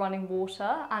sound of running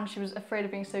water, and she was afraid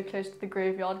of being so close to the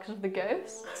graveyard because of the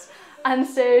ghosts. And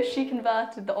so she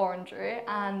converted the orangery,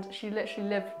 and she literally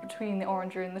lived between the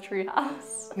orangery and the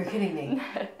treehouse. You're kidding me.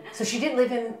 No. So she didn't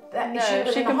live in that.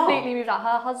 No, she completely moved out.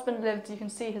 Her husband lived. You can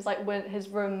see his his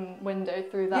room window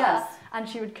through there. Yes. And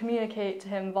she would communicate to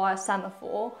him via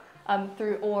semaphore,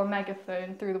 or a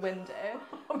megaphone through the window.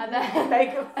 And then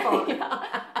megaphone.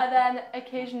 And then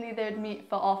occasionally they would meet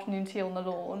for afternoon tea on the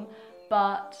lawn.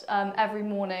 But every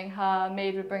morning her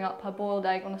maid would bring up her boiled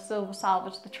egg on a silver salver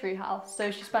to the treehouse,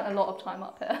 so she spent a lot of time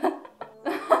up here.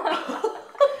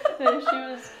 So she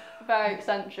was very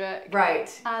eccentric.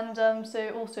 Right. And so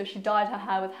also she dyed her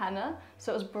hair with henna,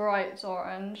 so it was bright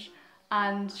orange,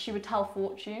 and she would tell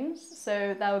fortunes.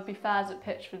 So there would be fairs at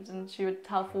Pitchford and she would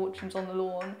tell fortunes on the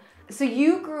lawn. So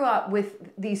you grew up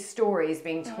with these stories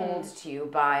being told to you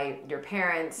by your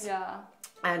parents. Yeah.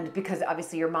 And because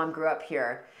obviously your mom grew up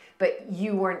here, but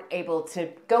you weren't able to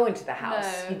go into the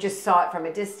house. No. You just saw it from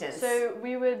a distance. So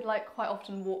we would quite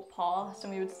often walk past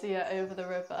and we would see it over the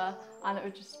river, and it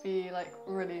would just be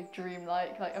really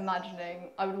dreamlike,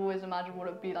 imagining. I would always imagine what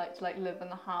it would be like to live in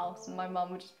the house, and my mum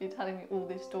would just be telling me all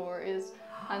these stories,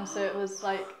 and so it was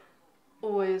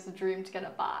always a dream to get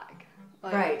it back.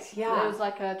 Right, yeah. It was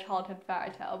like a childhood fairy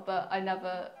tale, but I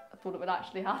never thought it would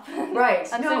actually happen. Right.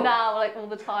 And so now all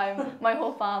the time my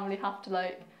whole family have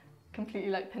to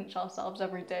completely pinch ourselves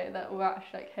every day that we're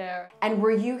actually here. And were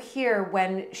you here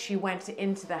when she went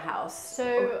into the house?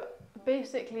 So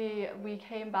basically we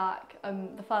came back,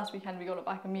 the first weekend we got it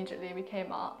back immediately. We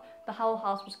came up, the whole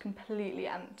house was completely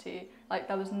empty.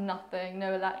 There was nothing,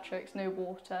 no electrics, no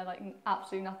water,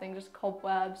 absolutely nothing, just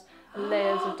cobwebs,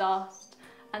 layers of dust.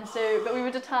 And so, but we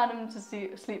were determined to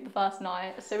sleep the first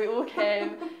night, so we all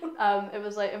came. It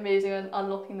was amazing,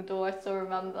 unlocking the door, I still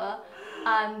remember.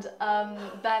 And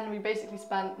then we basically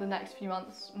spent the next few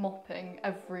months mopping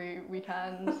every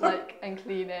weekend, and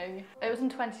cleaning. It was in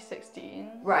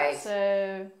 2016. Right.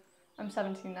 So I'm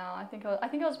 17 now. I think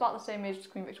I was about the same age as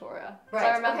Queen Victoria. Right. So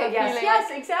I remember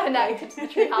feeling exactly. connected to the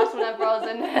treehouse whenever I was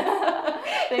in there,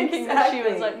 thinking that she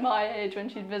was my age when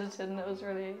she'd visited, and it was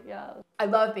really, I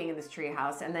love being in this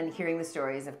treehouse and then hearing the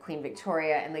stories of Queen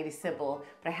Victoria and Lady Sybil.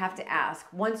 But I have to ask,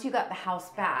 once you got the house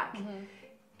back,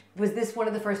 was this one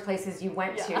of the first places you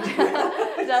went to?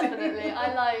 Definitely.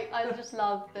 I just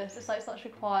love this. It's such a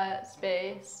quiet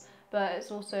space, but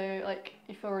it's also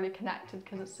you feel really connected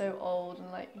because it's so old, and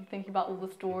you think about all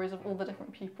the stories of all the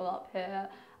different people up here,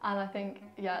 and I think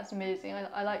it's amazing.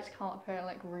 I like to come up here and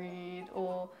I read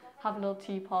or have little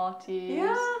tea parties.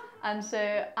 Yeah. And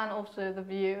also the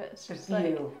view. It's just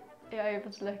you're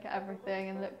able to look at everything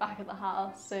and look back at the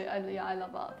house. So I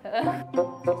love up here.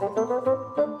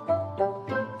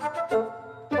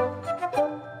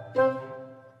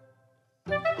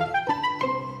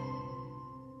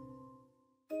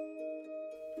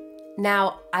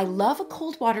 Now, I love a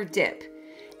cold water dip.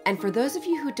 And for those of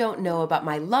you who don't know about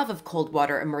my love of cold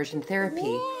water immersion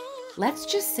therapy, let's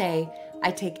just say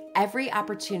I take every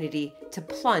opportunity to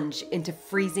plunge into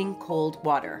freezing cold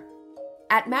water.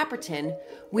 At Mapperton,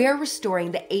 we are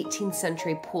restoring the 18th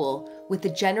century pool with the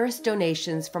generous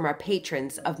donations from our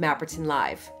patrons of Mapperton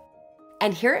Live.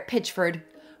 And here at Pitchford,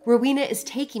 Rowena is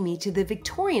taking me to the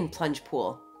Victorian plunge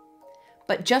pool.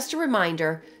 But just a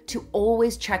reminder to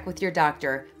always check with your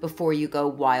doctor before you go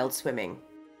wild swimming.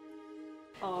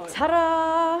 Oh,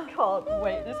 Ta-da! can't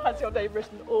wait. This has your name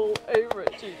written all over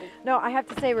it, Julie. No, I have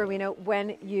to say, Rowena,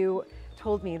 when you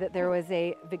told me that there was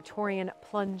a Victorian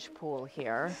plunge pool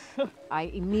here, I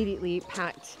immediately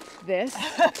packed this,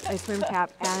 my swim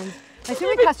cap, and my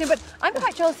swimming costume, but I'm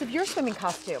quite jealous of your swimming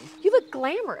costume. You look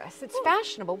glamorous. It's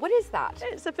fashionable. What is that?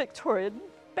 It's a Victorian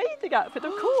bathing outfit,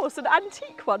 of course, an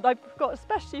antique one I've got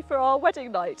especially for our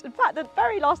wedding night. In fact, the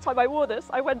very last time I wore this,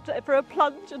 I went for a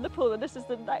plunge in the pool, and this is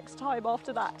the next time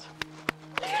after that.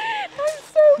 I'm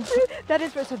so cute. That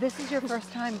is, so this is your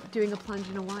first time doing a plunge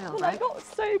in a while, Well, right? I'm not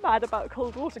so bad about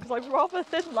cold water because I'm rather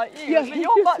thin like you, but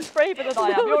you're much braver than I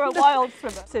am. You're a wild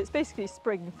swimmer. So it's basically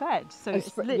spring fed, so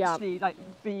it's literally like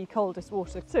the coldest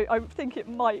water. So I think it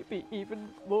might be even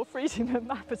more freezing than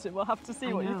Mapperton. We'll have to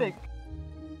see what you think.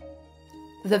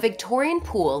 The Victorian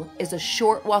pool is a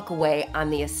short walk away on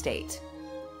the estate.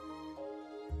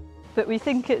 But we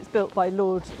think it's built by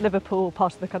Lord Liverpool,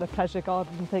 part of the kind of pleasure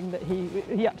garden thing that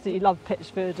he absolutely loved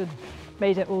Pitchford and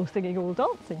made it all singing, all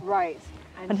dancing. Right.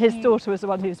 And his daughter was the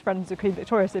one who's friends with Queen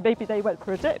Victoria, so maybe they went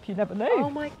for a dip, you never know. Oh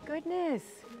my goodness.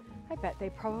 I bet they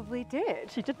probably did.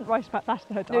 She didn't write about that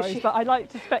in her diary, but I like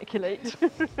to speculate.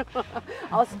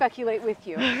 I'll speculate with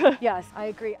you. Yes, I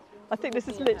agree. I think this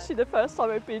is literally the first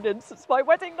time I've been in since my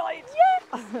wedding night.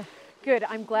 Yes! Good,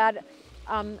 I'm glad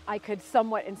I could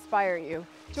somewhat inspire you.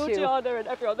 Georgiana and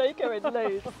everyone, they go in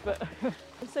loads. But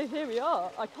so here we are.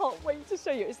 I can't wait to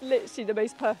show you. It's literally the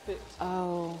most perfect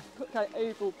oval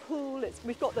pool.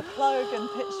 We've got the plug and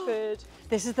Pitchford.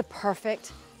 This is the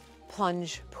perfect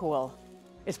plunge pool.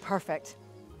 It's perfect.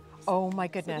 Oh my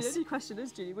goodness. So the only question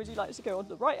is, Julie, would you like to go on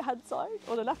the right-hand side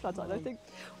or the left-hand side, I think?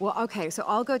 Well, okay, so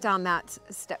I'll go down that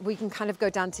step. We can kind of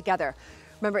go down together.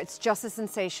 Remember, it's just a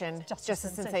sensation, just a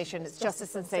sensation, it's just a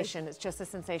sensation, it's just a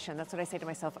sensation. That's what I say to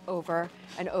myself over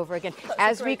and over again.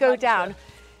 As we go down,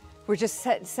 we're just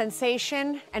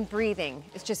sensation and breathing.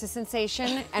 It's just a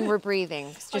sensation and we're breathing.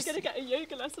 It's just... I'm going to get a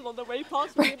yoga lesson on the way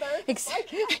past me there.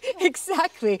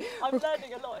 Exactly. I'm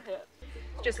learning a lot here.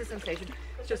 Just a sensation,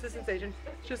 just a sensation,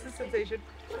 just a sensation.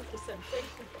 Just a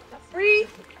sensation. Breathe.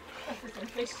 Just a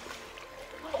sensation.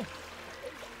 Oh.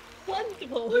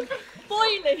 Wonderful.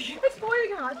 Boiling. It's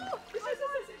boiling hard. This is a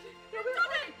sensation. We've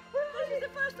done it. This is the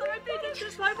first time I've been in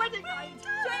since my wedding night.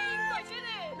 James, I did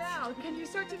it. Now, can you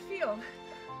start to feel?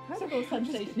 Incredible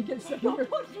sensation. You can say, You're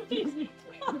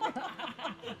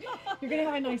going to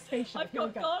have a nice facial. I've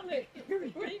got garlic.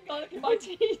 Green garlic in my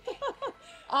teeth.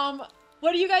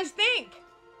 What do you guys think?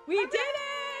 We did it!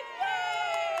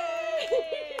 Yay!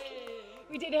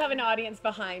 We did have an audience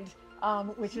behind,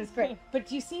 which is great. But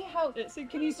do you see how,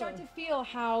 can you start to feel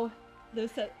how the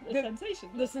sensation?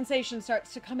 The sensation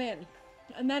starts to come in.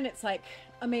 And then it's like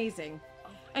amazing.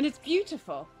 And it's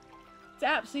beautiful. It's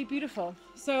absolutely beautiful.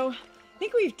 So I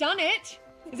think we've done it.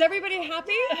 Is everybody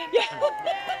happy? Yeah.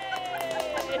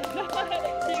 You are brilliant,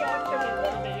 you are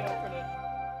brilliant.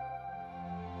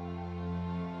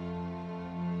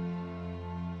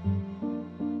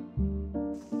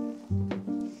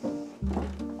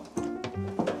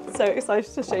 So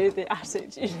excited to show you the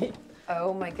attic, Julie.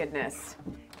 Oh my goodness.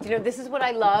 You know, this is what I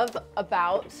love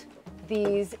about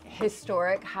these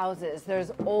historic houses. There's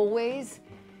always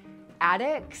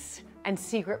attics and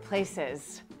secret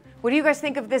places. What do you guys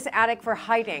think of this attic for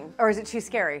hiding? Or is it too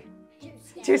scary?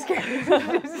 Too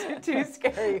scary. Too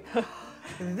scary.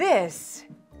 This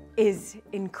is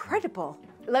incredible.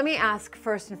 Let me ask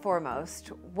first and foremost,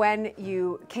 when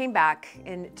you came back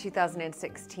in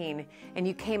 2016 and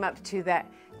you came up to that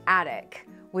attic,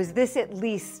 was this at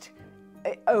least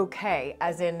okay,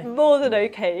 as in? More than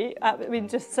okay. I mean,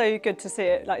 just so good to see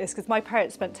it like this, because my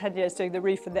parents spent 10 years doing the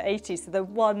roof in the 80s, so the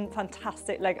one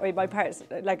fantastic, my parents'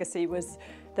 legacy was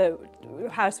the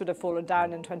house would have fallen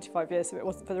down in 25 years if it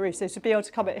wasn't for the roof. So to be able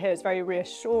to come in here is very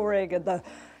reassuring, and the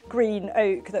green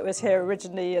oak that was here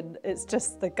originally, and it's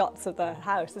just the guts of the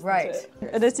house, isn't it?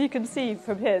 And as you can see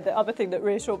from here, the other thing that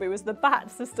reassured me was the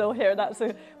bats are still here,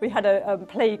 and we had a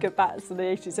plague of bats in the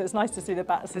 80s, so it's nice to see the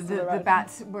bats still around. The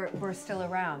bats were still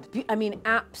around. I mean,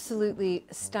 absolutely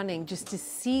stunning just to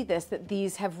see this, that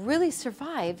these have really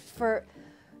survived for,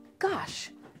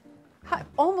 gosh,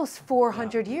 Almost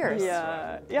 400 years.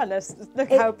 Yeah, yeah. Look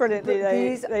how brilliantly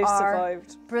they've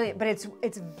survived. Brilliant, but it's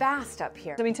vast up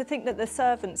here. I mean, to think that the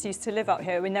servants used to live up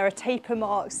here. I mean, there are taper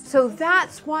marks. So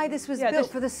that's why this was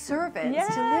built for the servants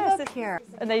to live up here.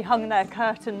 And they hung their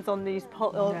curtains on these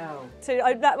poles. No. So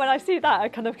when I see that, I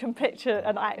kind of can picture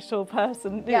an actual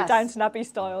person, you know, Downton Abbey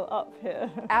style, up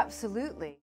here.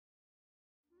 Absolutely.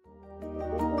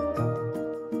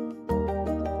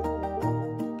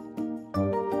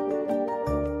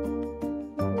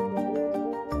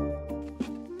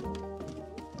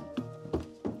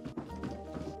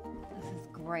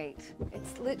 Great.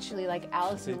 It's literally like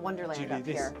Alice in Wonderland Julie, up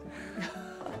here.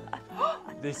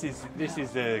 This is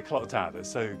the clock tower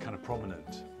that's so kind of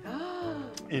prominent.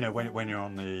 You know, when you're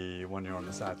on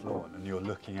the south lawn and you're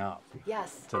looking up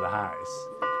to the house,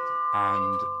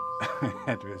 and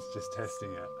Edward's just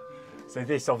testing it. So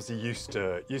this obviously used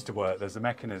to work. There's a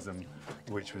mechanism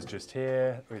which was just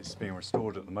here, which is being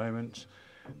restored at the moment,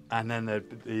 and then there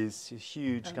these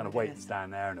huge kind of weights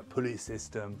down there and a pulley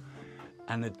system.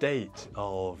 And the date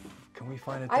of, can we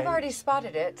find a date? I've already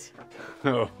spotted it.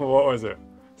 What was it?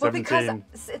 Well, because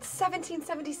it's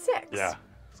 1776. Yeah,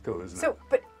 it's cool, isn't it? So,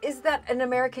 but is that an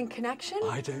American connection?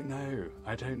 I don't know.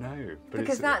 But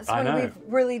because that's when we've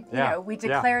really, you know, we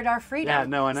declared our freedom. Yeah,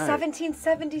 no, I know.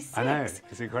 1776. I know,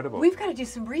 it's incredible. We've got to do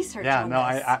some research on this. Yeah, no,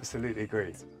 I absolutely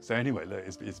agree. So anyway, look,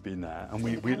 it's been there, and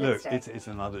we look, it's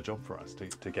another job for us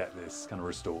to get this kind of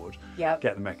restored,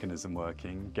 get the mechanism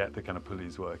working, get the kind of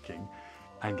pulleys working,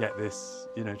 and get this,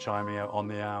 you know, chiming out on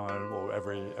the hour or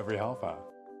every half hour.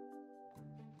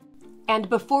 And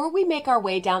before we make our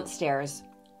way downstairs,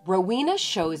 Rowena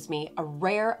shows me a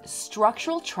rare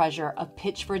structural treasure of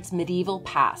Pitchford's medieval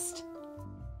past.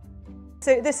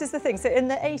 So this is the thing, so in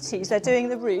the 80s they're doing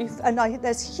the roof and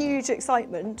there's huge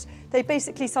excitement. They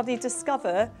basically suddenly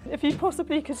discover, if you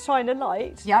possibly could shine a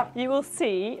light, you will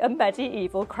see a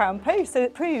medieval crown post. So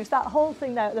it proves that whole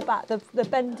thing there at the back, the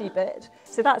bendy bit.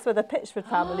 So that's where the Pitchford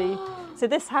family, so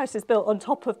this house is built on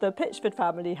top of the Pitchford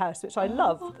family house, which I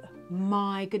love.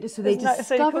 My goodness, so they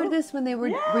discovered this when they were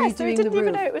redoing the roof. So we didn't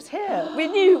even know it was here. We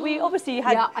knew, we obviously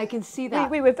had... Yeah, I can see that.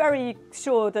 We were very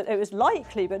sure that it was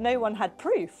likely, but no one had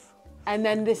proof. And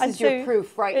then this is your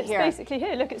proof right here. It's basically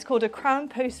here. Look, it's called a crown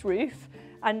post roof,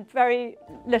 and very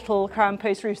little crown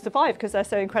post roofs survive because they're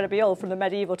so incredibly old from the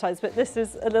medieval times. But this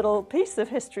is a little piece of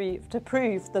history to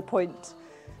prove the point.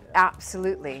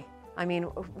 Absolutely. I mean,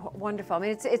 wonderful. I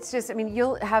mean, it's just, I mean,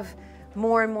 you'll have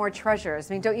more and more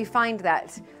treasures. I mean, don't you find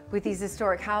that with these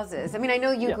historic houses? I mean, I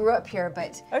know you grew up here,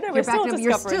 but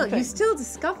you still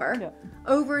discover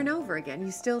over and over again.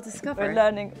 You still discover. We're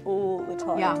learning all the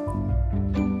time. Yeah.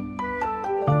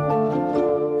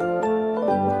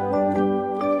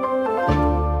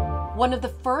 One of the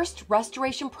first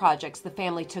restoration projects the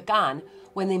family took on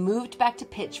when they moved back to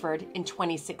Pitchford in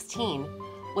 2016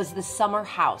 was the summer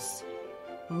house.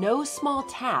 No small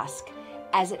task,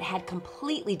 as it had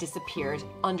completely disappeared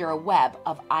under a web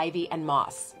of ivy and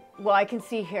moss. Well, I can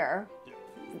see here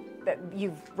that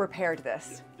you've repaired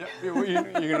this. Yeah,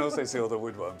 you can also see all the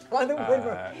woodwork. Oh, the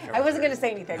woodwork. I wasn't going to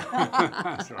say anything.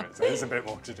 That's right, so there's a bit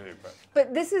more to do.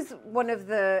 But this is one of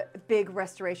the big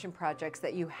restoration projects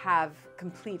that you have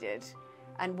completed.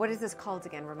 And what is this called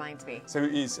again? Remind me. So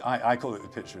I call it the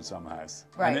Pitchford Summer House.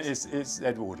 Right. And it's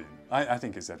Edwardian. I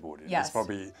think it's Edwardian. Yes. It's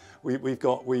probably,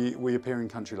 we appear in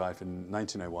Country Life in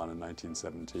 1901 and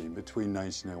 1917. Between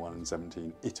 1901 and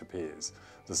 17, it appears,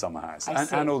 the Summer House.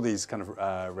 And all these kind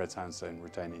of red sandstone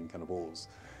retaining kind of walls.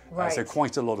 Right. So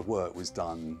quite a lot of work was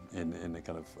done in the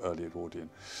kind of early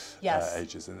Edwardian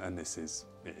ages. And this is,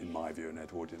 in my view, an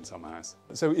Edwardian Summer House.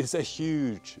 So it's a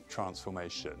huge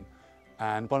transformation.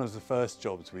 And one of the first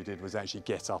jobs we did was actually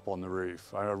get up on the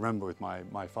roof. I remember with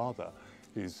my father,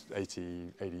 who's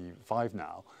 85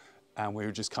 now, and we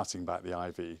were just cutting back the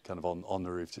ivy kind of on the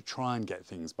roof to try and get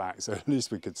things back so at least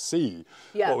we could see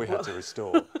what we had to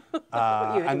restore.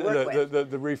 And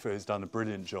the roofer has done a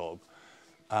brilliant job.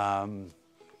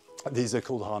 These are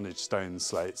called Harnage stone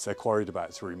slates. They're quarried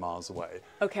about 3 miles away.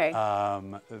 Okay.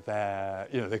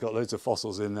 They've got loads of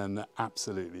fossils in them. They're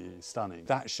absolutely stunning.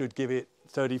 That should give it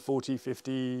 30, 40,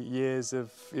 50 years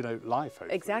of, life,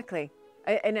 hopefully. Exactly.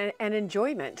 And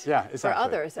enjoyment exactly. for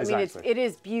others. I mean, exactly. it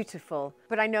is beautiful.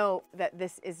 But I know that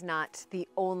this is not the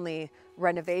only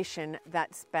renovation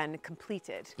that's been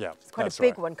completed. Yeah, it's quite a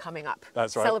big one coming up.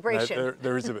 That's right. Celebration. No,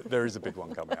 there is a big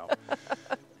one coming up.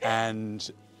 And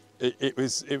it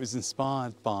was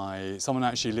inspired by someone who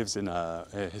actually lives in a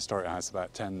historic house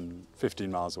about 10, 15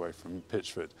 miles away from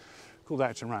Pitchford, called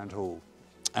Round Hall.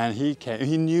 And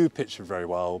he knew Pitchford very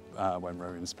well when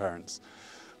Rowan's parents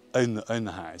own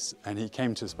the house, and he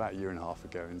came to us about a year and a half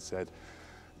ago and said,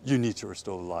 you need to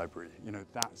restore the library. You know,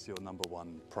 that's your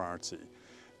 #1 priority.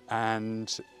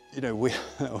 And, you know,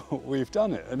 we've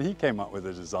done it. And he came up with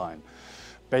a design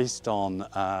based on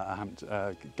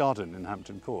a garden in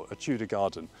Hampton Court, a Tudor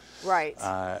garden, right,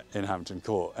 in Hampton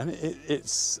Court, and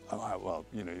it's well,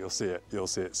 you know, you'll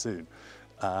see it soon.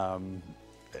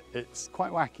 It's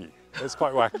quite wacky. It's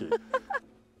quite wacky.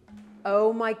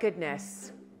 Oh my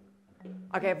goodness.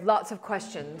 Okay, I have lots of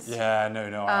questions. Yeah, no,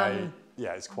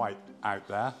 yeah, it's quite out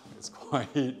there. It's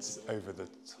quite over the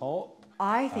top.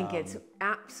 I think it's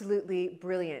absolutely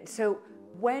brilliant. So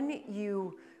when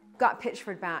you got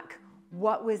Pitchford back,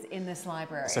 what was in this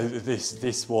library? So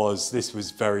this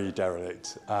was very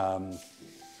derelict.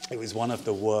 It was one of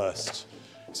the worst.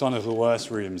 It's one of the worst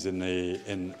rooms in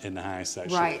the house,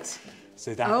 actually. Right.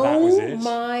 So that was it. Oh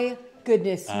my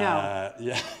goodness, no.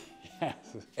 Yeah.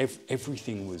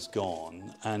 Everything was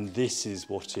gone, and this is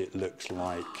what it looked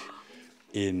like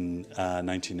in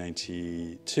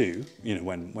 1992. You know,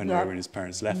 when Rowena's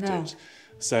parents left it.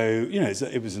 So, you know,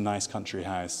 it was a nice country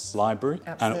house library.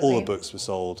 Absolutely. And all the books were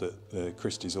sold at the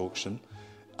Christie's auction.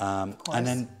 And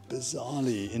then,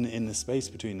 bizarrely, in the space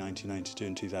between 1992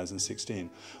 and 2016,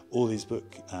 all these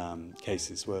book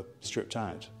cases were stripped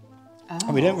out. Oh.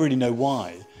 And we don't really know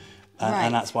why.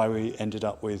 And that's why we ended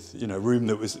up with, you know, a room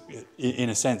that was, in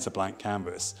a sense, a blank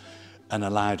canvas, and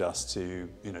allowed us to,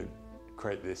 you know,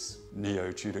 create this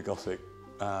neo-Tudor Gothic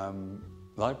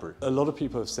library. A lot of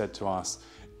people have said to us,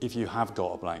 if you have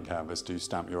got a blank canvas, do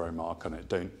stamp your own mark on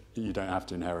it. You don't have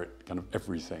to inherit kind of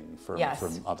everything from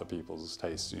other people's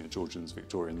tastes, you know, Georgians,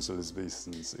 Victorians,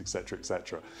 Elizabethans, etc.,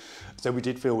 etc. So we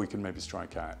did feel we could maybe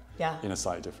strike out in a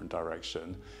slightly different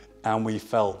direction, and we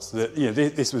felt that, you know,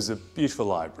 this was a beautiful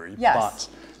library, but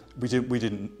we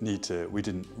didn't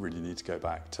really need to go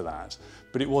back to that.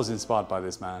 But it was inspired by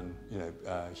this man, you know,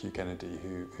 Hugh Kennedy,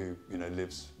 who you know,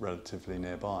 lives relatively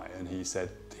nearby, and he said,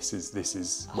 this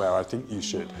is where I think you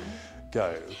should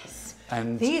go. Yes.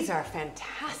 And these are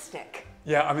fantastic.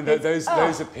 Yeah, I mean,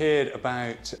 those appeared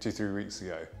about 2-3 weeks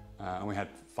ago, and we had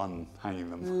fun hanging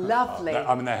them. Lovely.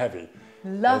 I mean, they're heavy.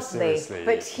 Lovely.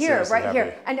 But here, right heavy.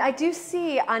 here, and I do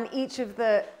see on each of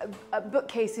the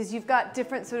bookcases, you've got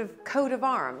different sort of coat of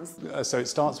arms. So it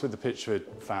starts with the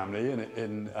Pitchford family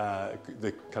in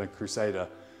the kind of Crusader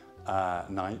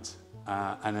knight,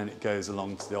 and then it goes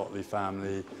along to the Otley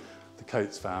family, the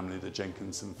Coates family, the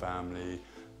Jenkinson family,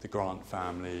 the Grant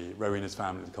family, Rowena's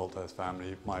family, the Colthurst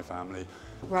family, my family.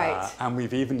 Right. And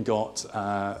we've even got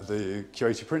the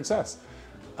Kuwaiti princess.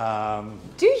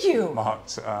 Do you?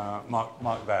 Marked there. Oh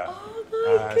my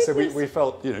goodness. So we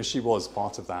felt, you know, she was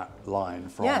part of that line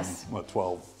from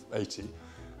 1280.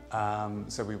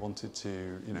 So we wanted to,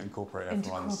 you know, incorporate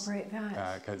everyone's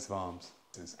coats of arms.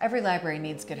 Every library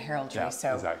needs good heraldry,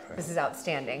 so exactly. This is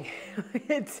outstanding.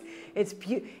 It's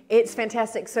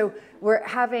fantastic. So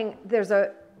there's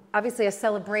obviously a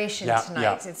celebration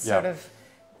tonight. It's sort of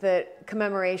the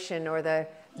commemoration or the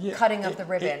cutting of the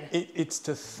ribbon. It's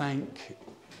to thank,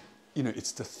 you know,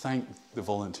 it's to thank the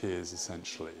volunteers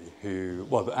essentially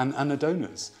and the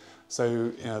donors. So,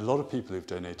 you know, a lot of people who've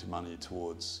donated money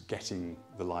towards getting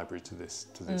the library to this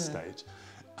state,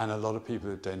 and a lot of people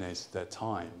have donated their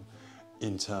time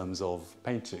in terms of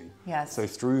painting. Yes. So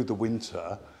through the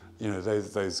winter, you know,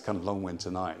 those kind of long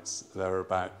winter nights, there are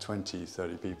about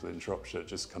 20-30 people in Shropshire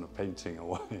just kind of painting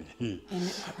away.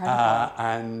 Incredible.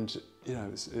 And, you know,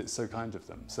 it's so kind of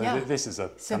them. So this is a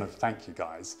kind of thank you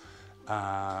guys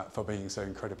for being so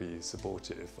incredibly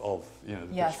supportive of, you know,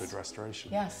 the Pitchford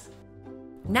restoration. Yes.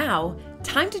 Now,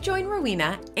 time to join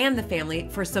Rowena and the family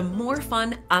for some more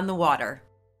fun on the water.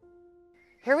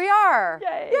 Here we are.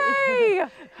 Yay! Yay!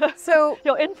 So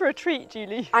you're in for a treat,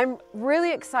 Julie. I'm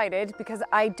really excited because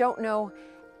I don't know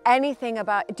anything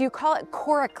about, do you call it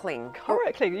coracling?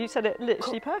 Coracling, you said it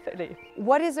literally perfectly.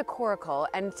 What is a coracle?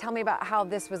 And tell me about how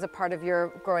this was a part of your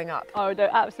growing up. Oh no,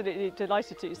 absolutely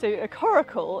delighted to. So a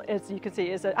coracle, as you can see,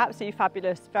 is an absolutely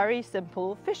fabulous, very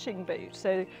simple fishing boat.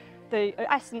 So the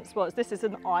essence was, this is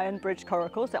an iron bridge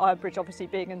coracle, so iron bridge obviously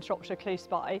being in Shropshire close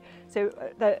by, so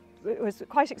it was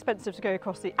quite expensive to go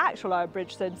across the actual iron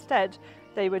bridge, so instead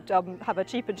they would have a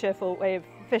cheap and cheerful way of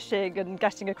fishing and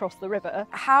getting across the river.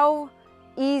 How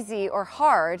easy or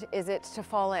hard is it to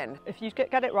fall in? If you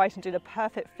get it right and do the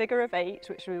perfect figure of 8,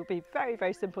 which will be very,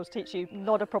 very simple to teach you,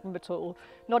 not a problem at all,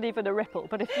 not even a ripple.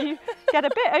 But if you get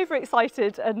a bit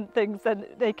overexcited and things, then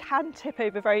they can tip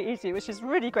over very easily, which is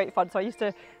really great fun. So I used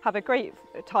to have a great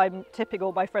time tipping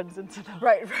all my friends into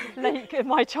the lake in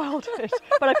my childhood.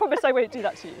 But I promise I won't do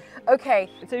that to you. Okay.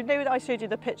 So you know that I showed you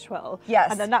the pitch well?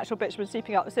 Yes. And the natural bitumen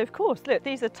seeping up. So of course, look,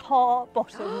 these are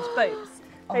tar-bottomed boats.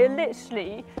 They are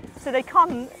literally, so they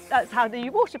come, that's how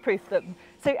you waterproof them.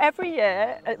 So every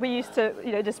year we used to,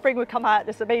 you know, the spring would come out,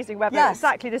 this amazing weather,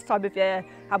 exactly this time of year,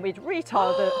 and we'd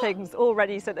retar the things all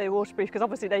ready so they were waterproof, because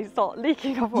obviously they start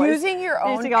leaking otherwise. Using your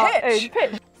own Using our own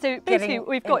pitch. So basically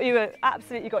we've got you,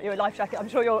 absolutely got you a life jacket. I'm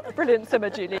sure you're a brilliant swimmer,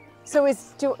 Julie. So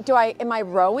am I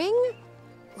rowing?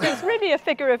 So it's really a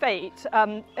figure of 8,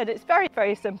 and it's very,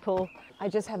 very simple. I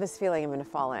just have this feeling I'm going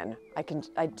to fall in.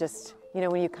 I just, you know,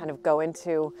 when you kind of go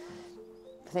into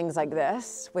things like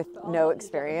this with no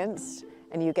experience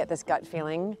and you get this gut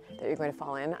feeling that you're going to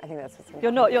fall in, I think that's what's going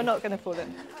to happen. You're not going to fall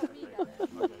in.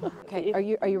 Okay, are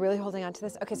you really holding on to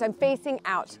this? Okay, so I'm facing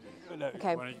out.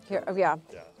 Okay, here, oh yeah.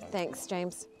 Thanks,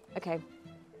 James. Okay.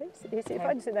 You sit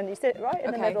fine, so then you sit right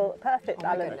in the middle, perfect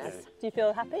balance. Goodness. Do you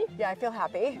feel happy? Yeah, I feel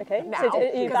happy. Okay, now, so are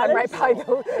you because I'm right balanced?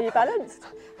 by the... Are you balanced?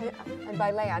 I'm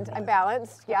by land, I'm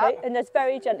balanced, yeah. Okay, and just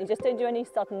very gently, just don't do any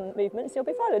sudden movements, you'll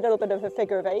be fine. A little bit of a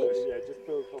figure of 8. Yeah, just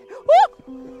feel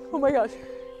confident. Oh my gosh,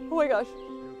 oh my gosh.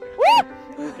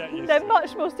 They're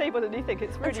much more stable than you think.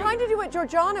 It's really... I'm trying to do what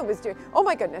Georgiana was doing. Oh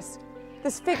my goodness,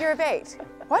 this figure of 8.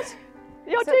 What?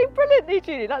 You're doing brilliantly,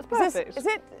 Julie, that's perfect. Is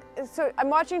it, so I'm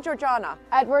watching Georgiana.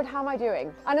 Edward, how am I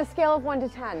doing? On a scale of 1 to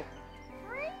 10.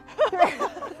 3.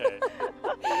 Okay.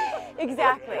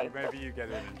 Exactly. Maybe you get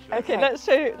in and show.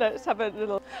 Okay, let's have a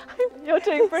little... You're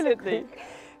doing brilliantly.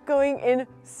 Going in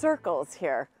circles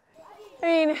here.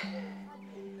 I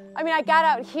mean, I got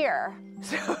out here,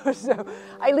 so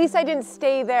at least I didn't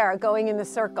stay there going in the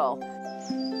circle.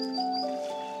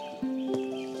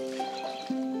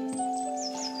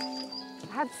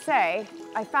 I have to say,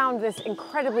 I found this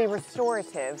incredibly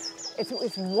restorative.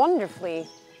 It's wonderfully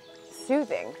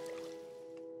soothing.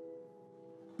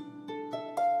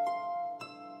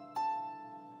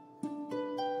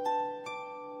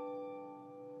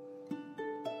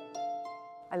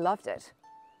 I loved it.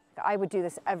 I would do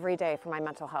this every day for my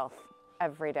mental health,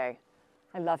 every day.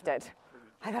 I loved it.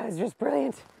 I thought it was just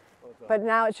brilliant. But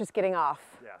now it's just getting off.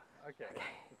 Yeah, okay.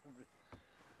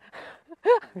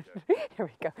 Here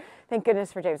we go. Thank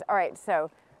goodness for James. All right,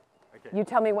 so you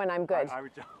tell me when I'm good. I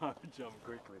would jump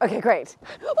quickly. Okay, great.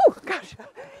 Oh, gosh.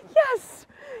 Yes!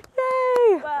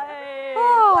 Yay! Way.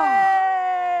 Oh, Way.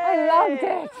 I loved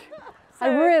it. I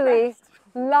really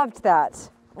loved that,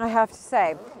 I have to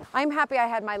say. I'm happy I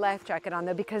had my life jacket on,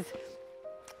 though, because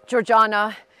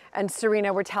Georgiana and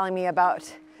Serena were telling me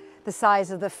about the size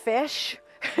of the fish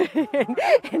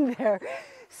in there.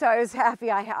 So I was happy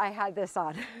I had this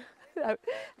on.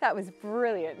 That was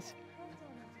brilliant.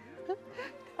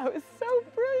 That was so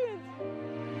brilliant.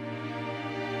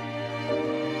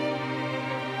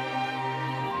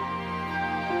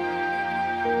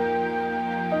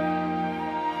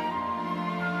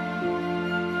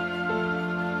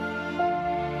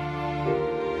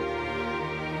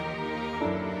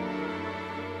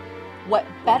 What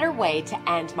better way to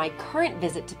end my current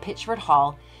visit to Pitchford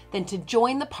Hall than to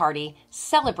join the party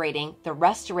celebrating the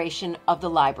restoration of the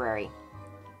library?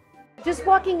 Just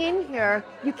walking in here,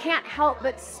 you can't help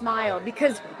but smile,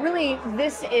 because really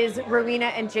this is Rowena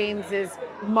and James's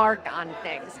mark on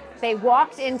things. They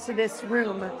walked into this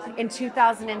room in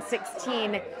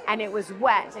 2016 and it was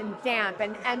wet and damp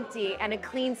and empty and a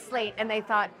clean slate, and they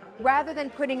thought, rather than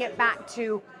putting it back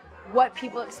to what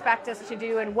people expect us to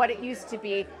do and what it used to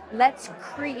be, let's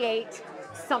create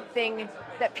something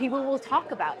that people will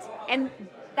talk about. And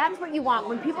that's what you want.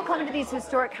 When people come to these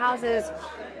historic houses,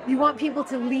 you want people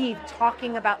to leave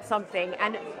talking about something.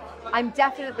 And I'm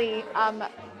definitely,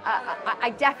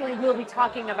 I definitely will be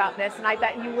talking about this, and I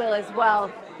bet you will as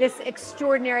well, this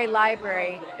extraordinary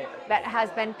library that has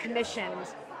been commissioned.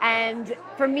 And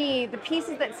for me, the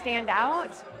pieces that stand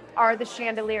out are the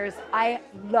chandeliers. I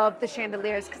love the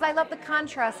chandeliers because I love the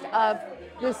contrast of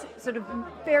this sort of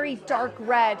very dark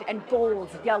red and gold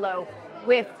yellow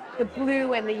with the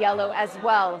blue and the yellow as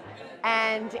well.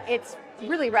 And it's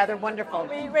really rather wonderful.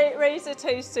 We raise a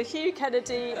toast to Hugh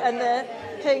Kennedy and the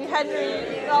King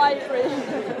Henry Library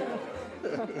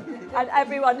and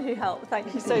everyone who helped.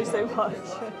 Thank you so, so much.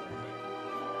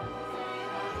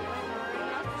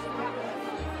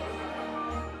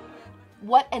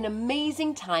 What an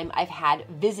amazing time I've had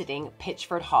visiting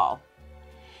Pitchford Hall.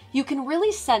 You can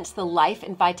really sense the life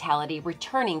and vitality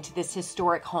returning to this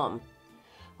historic home.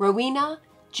 Rowena,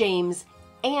 James,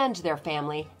 and their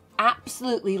family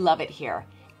absolutely love it here,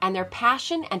 and their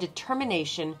passion and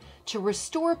determination to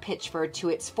restore Pitchford to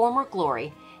its former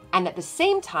glory and at the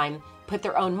same time put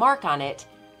their own mark on it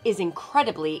is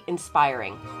incredibly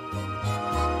inspiring.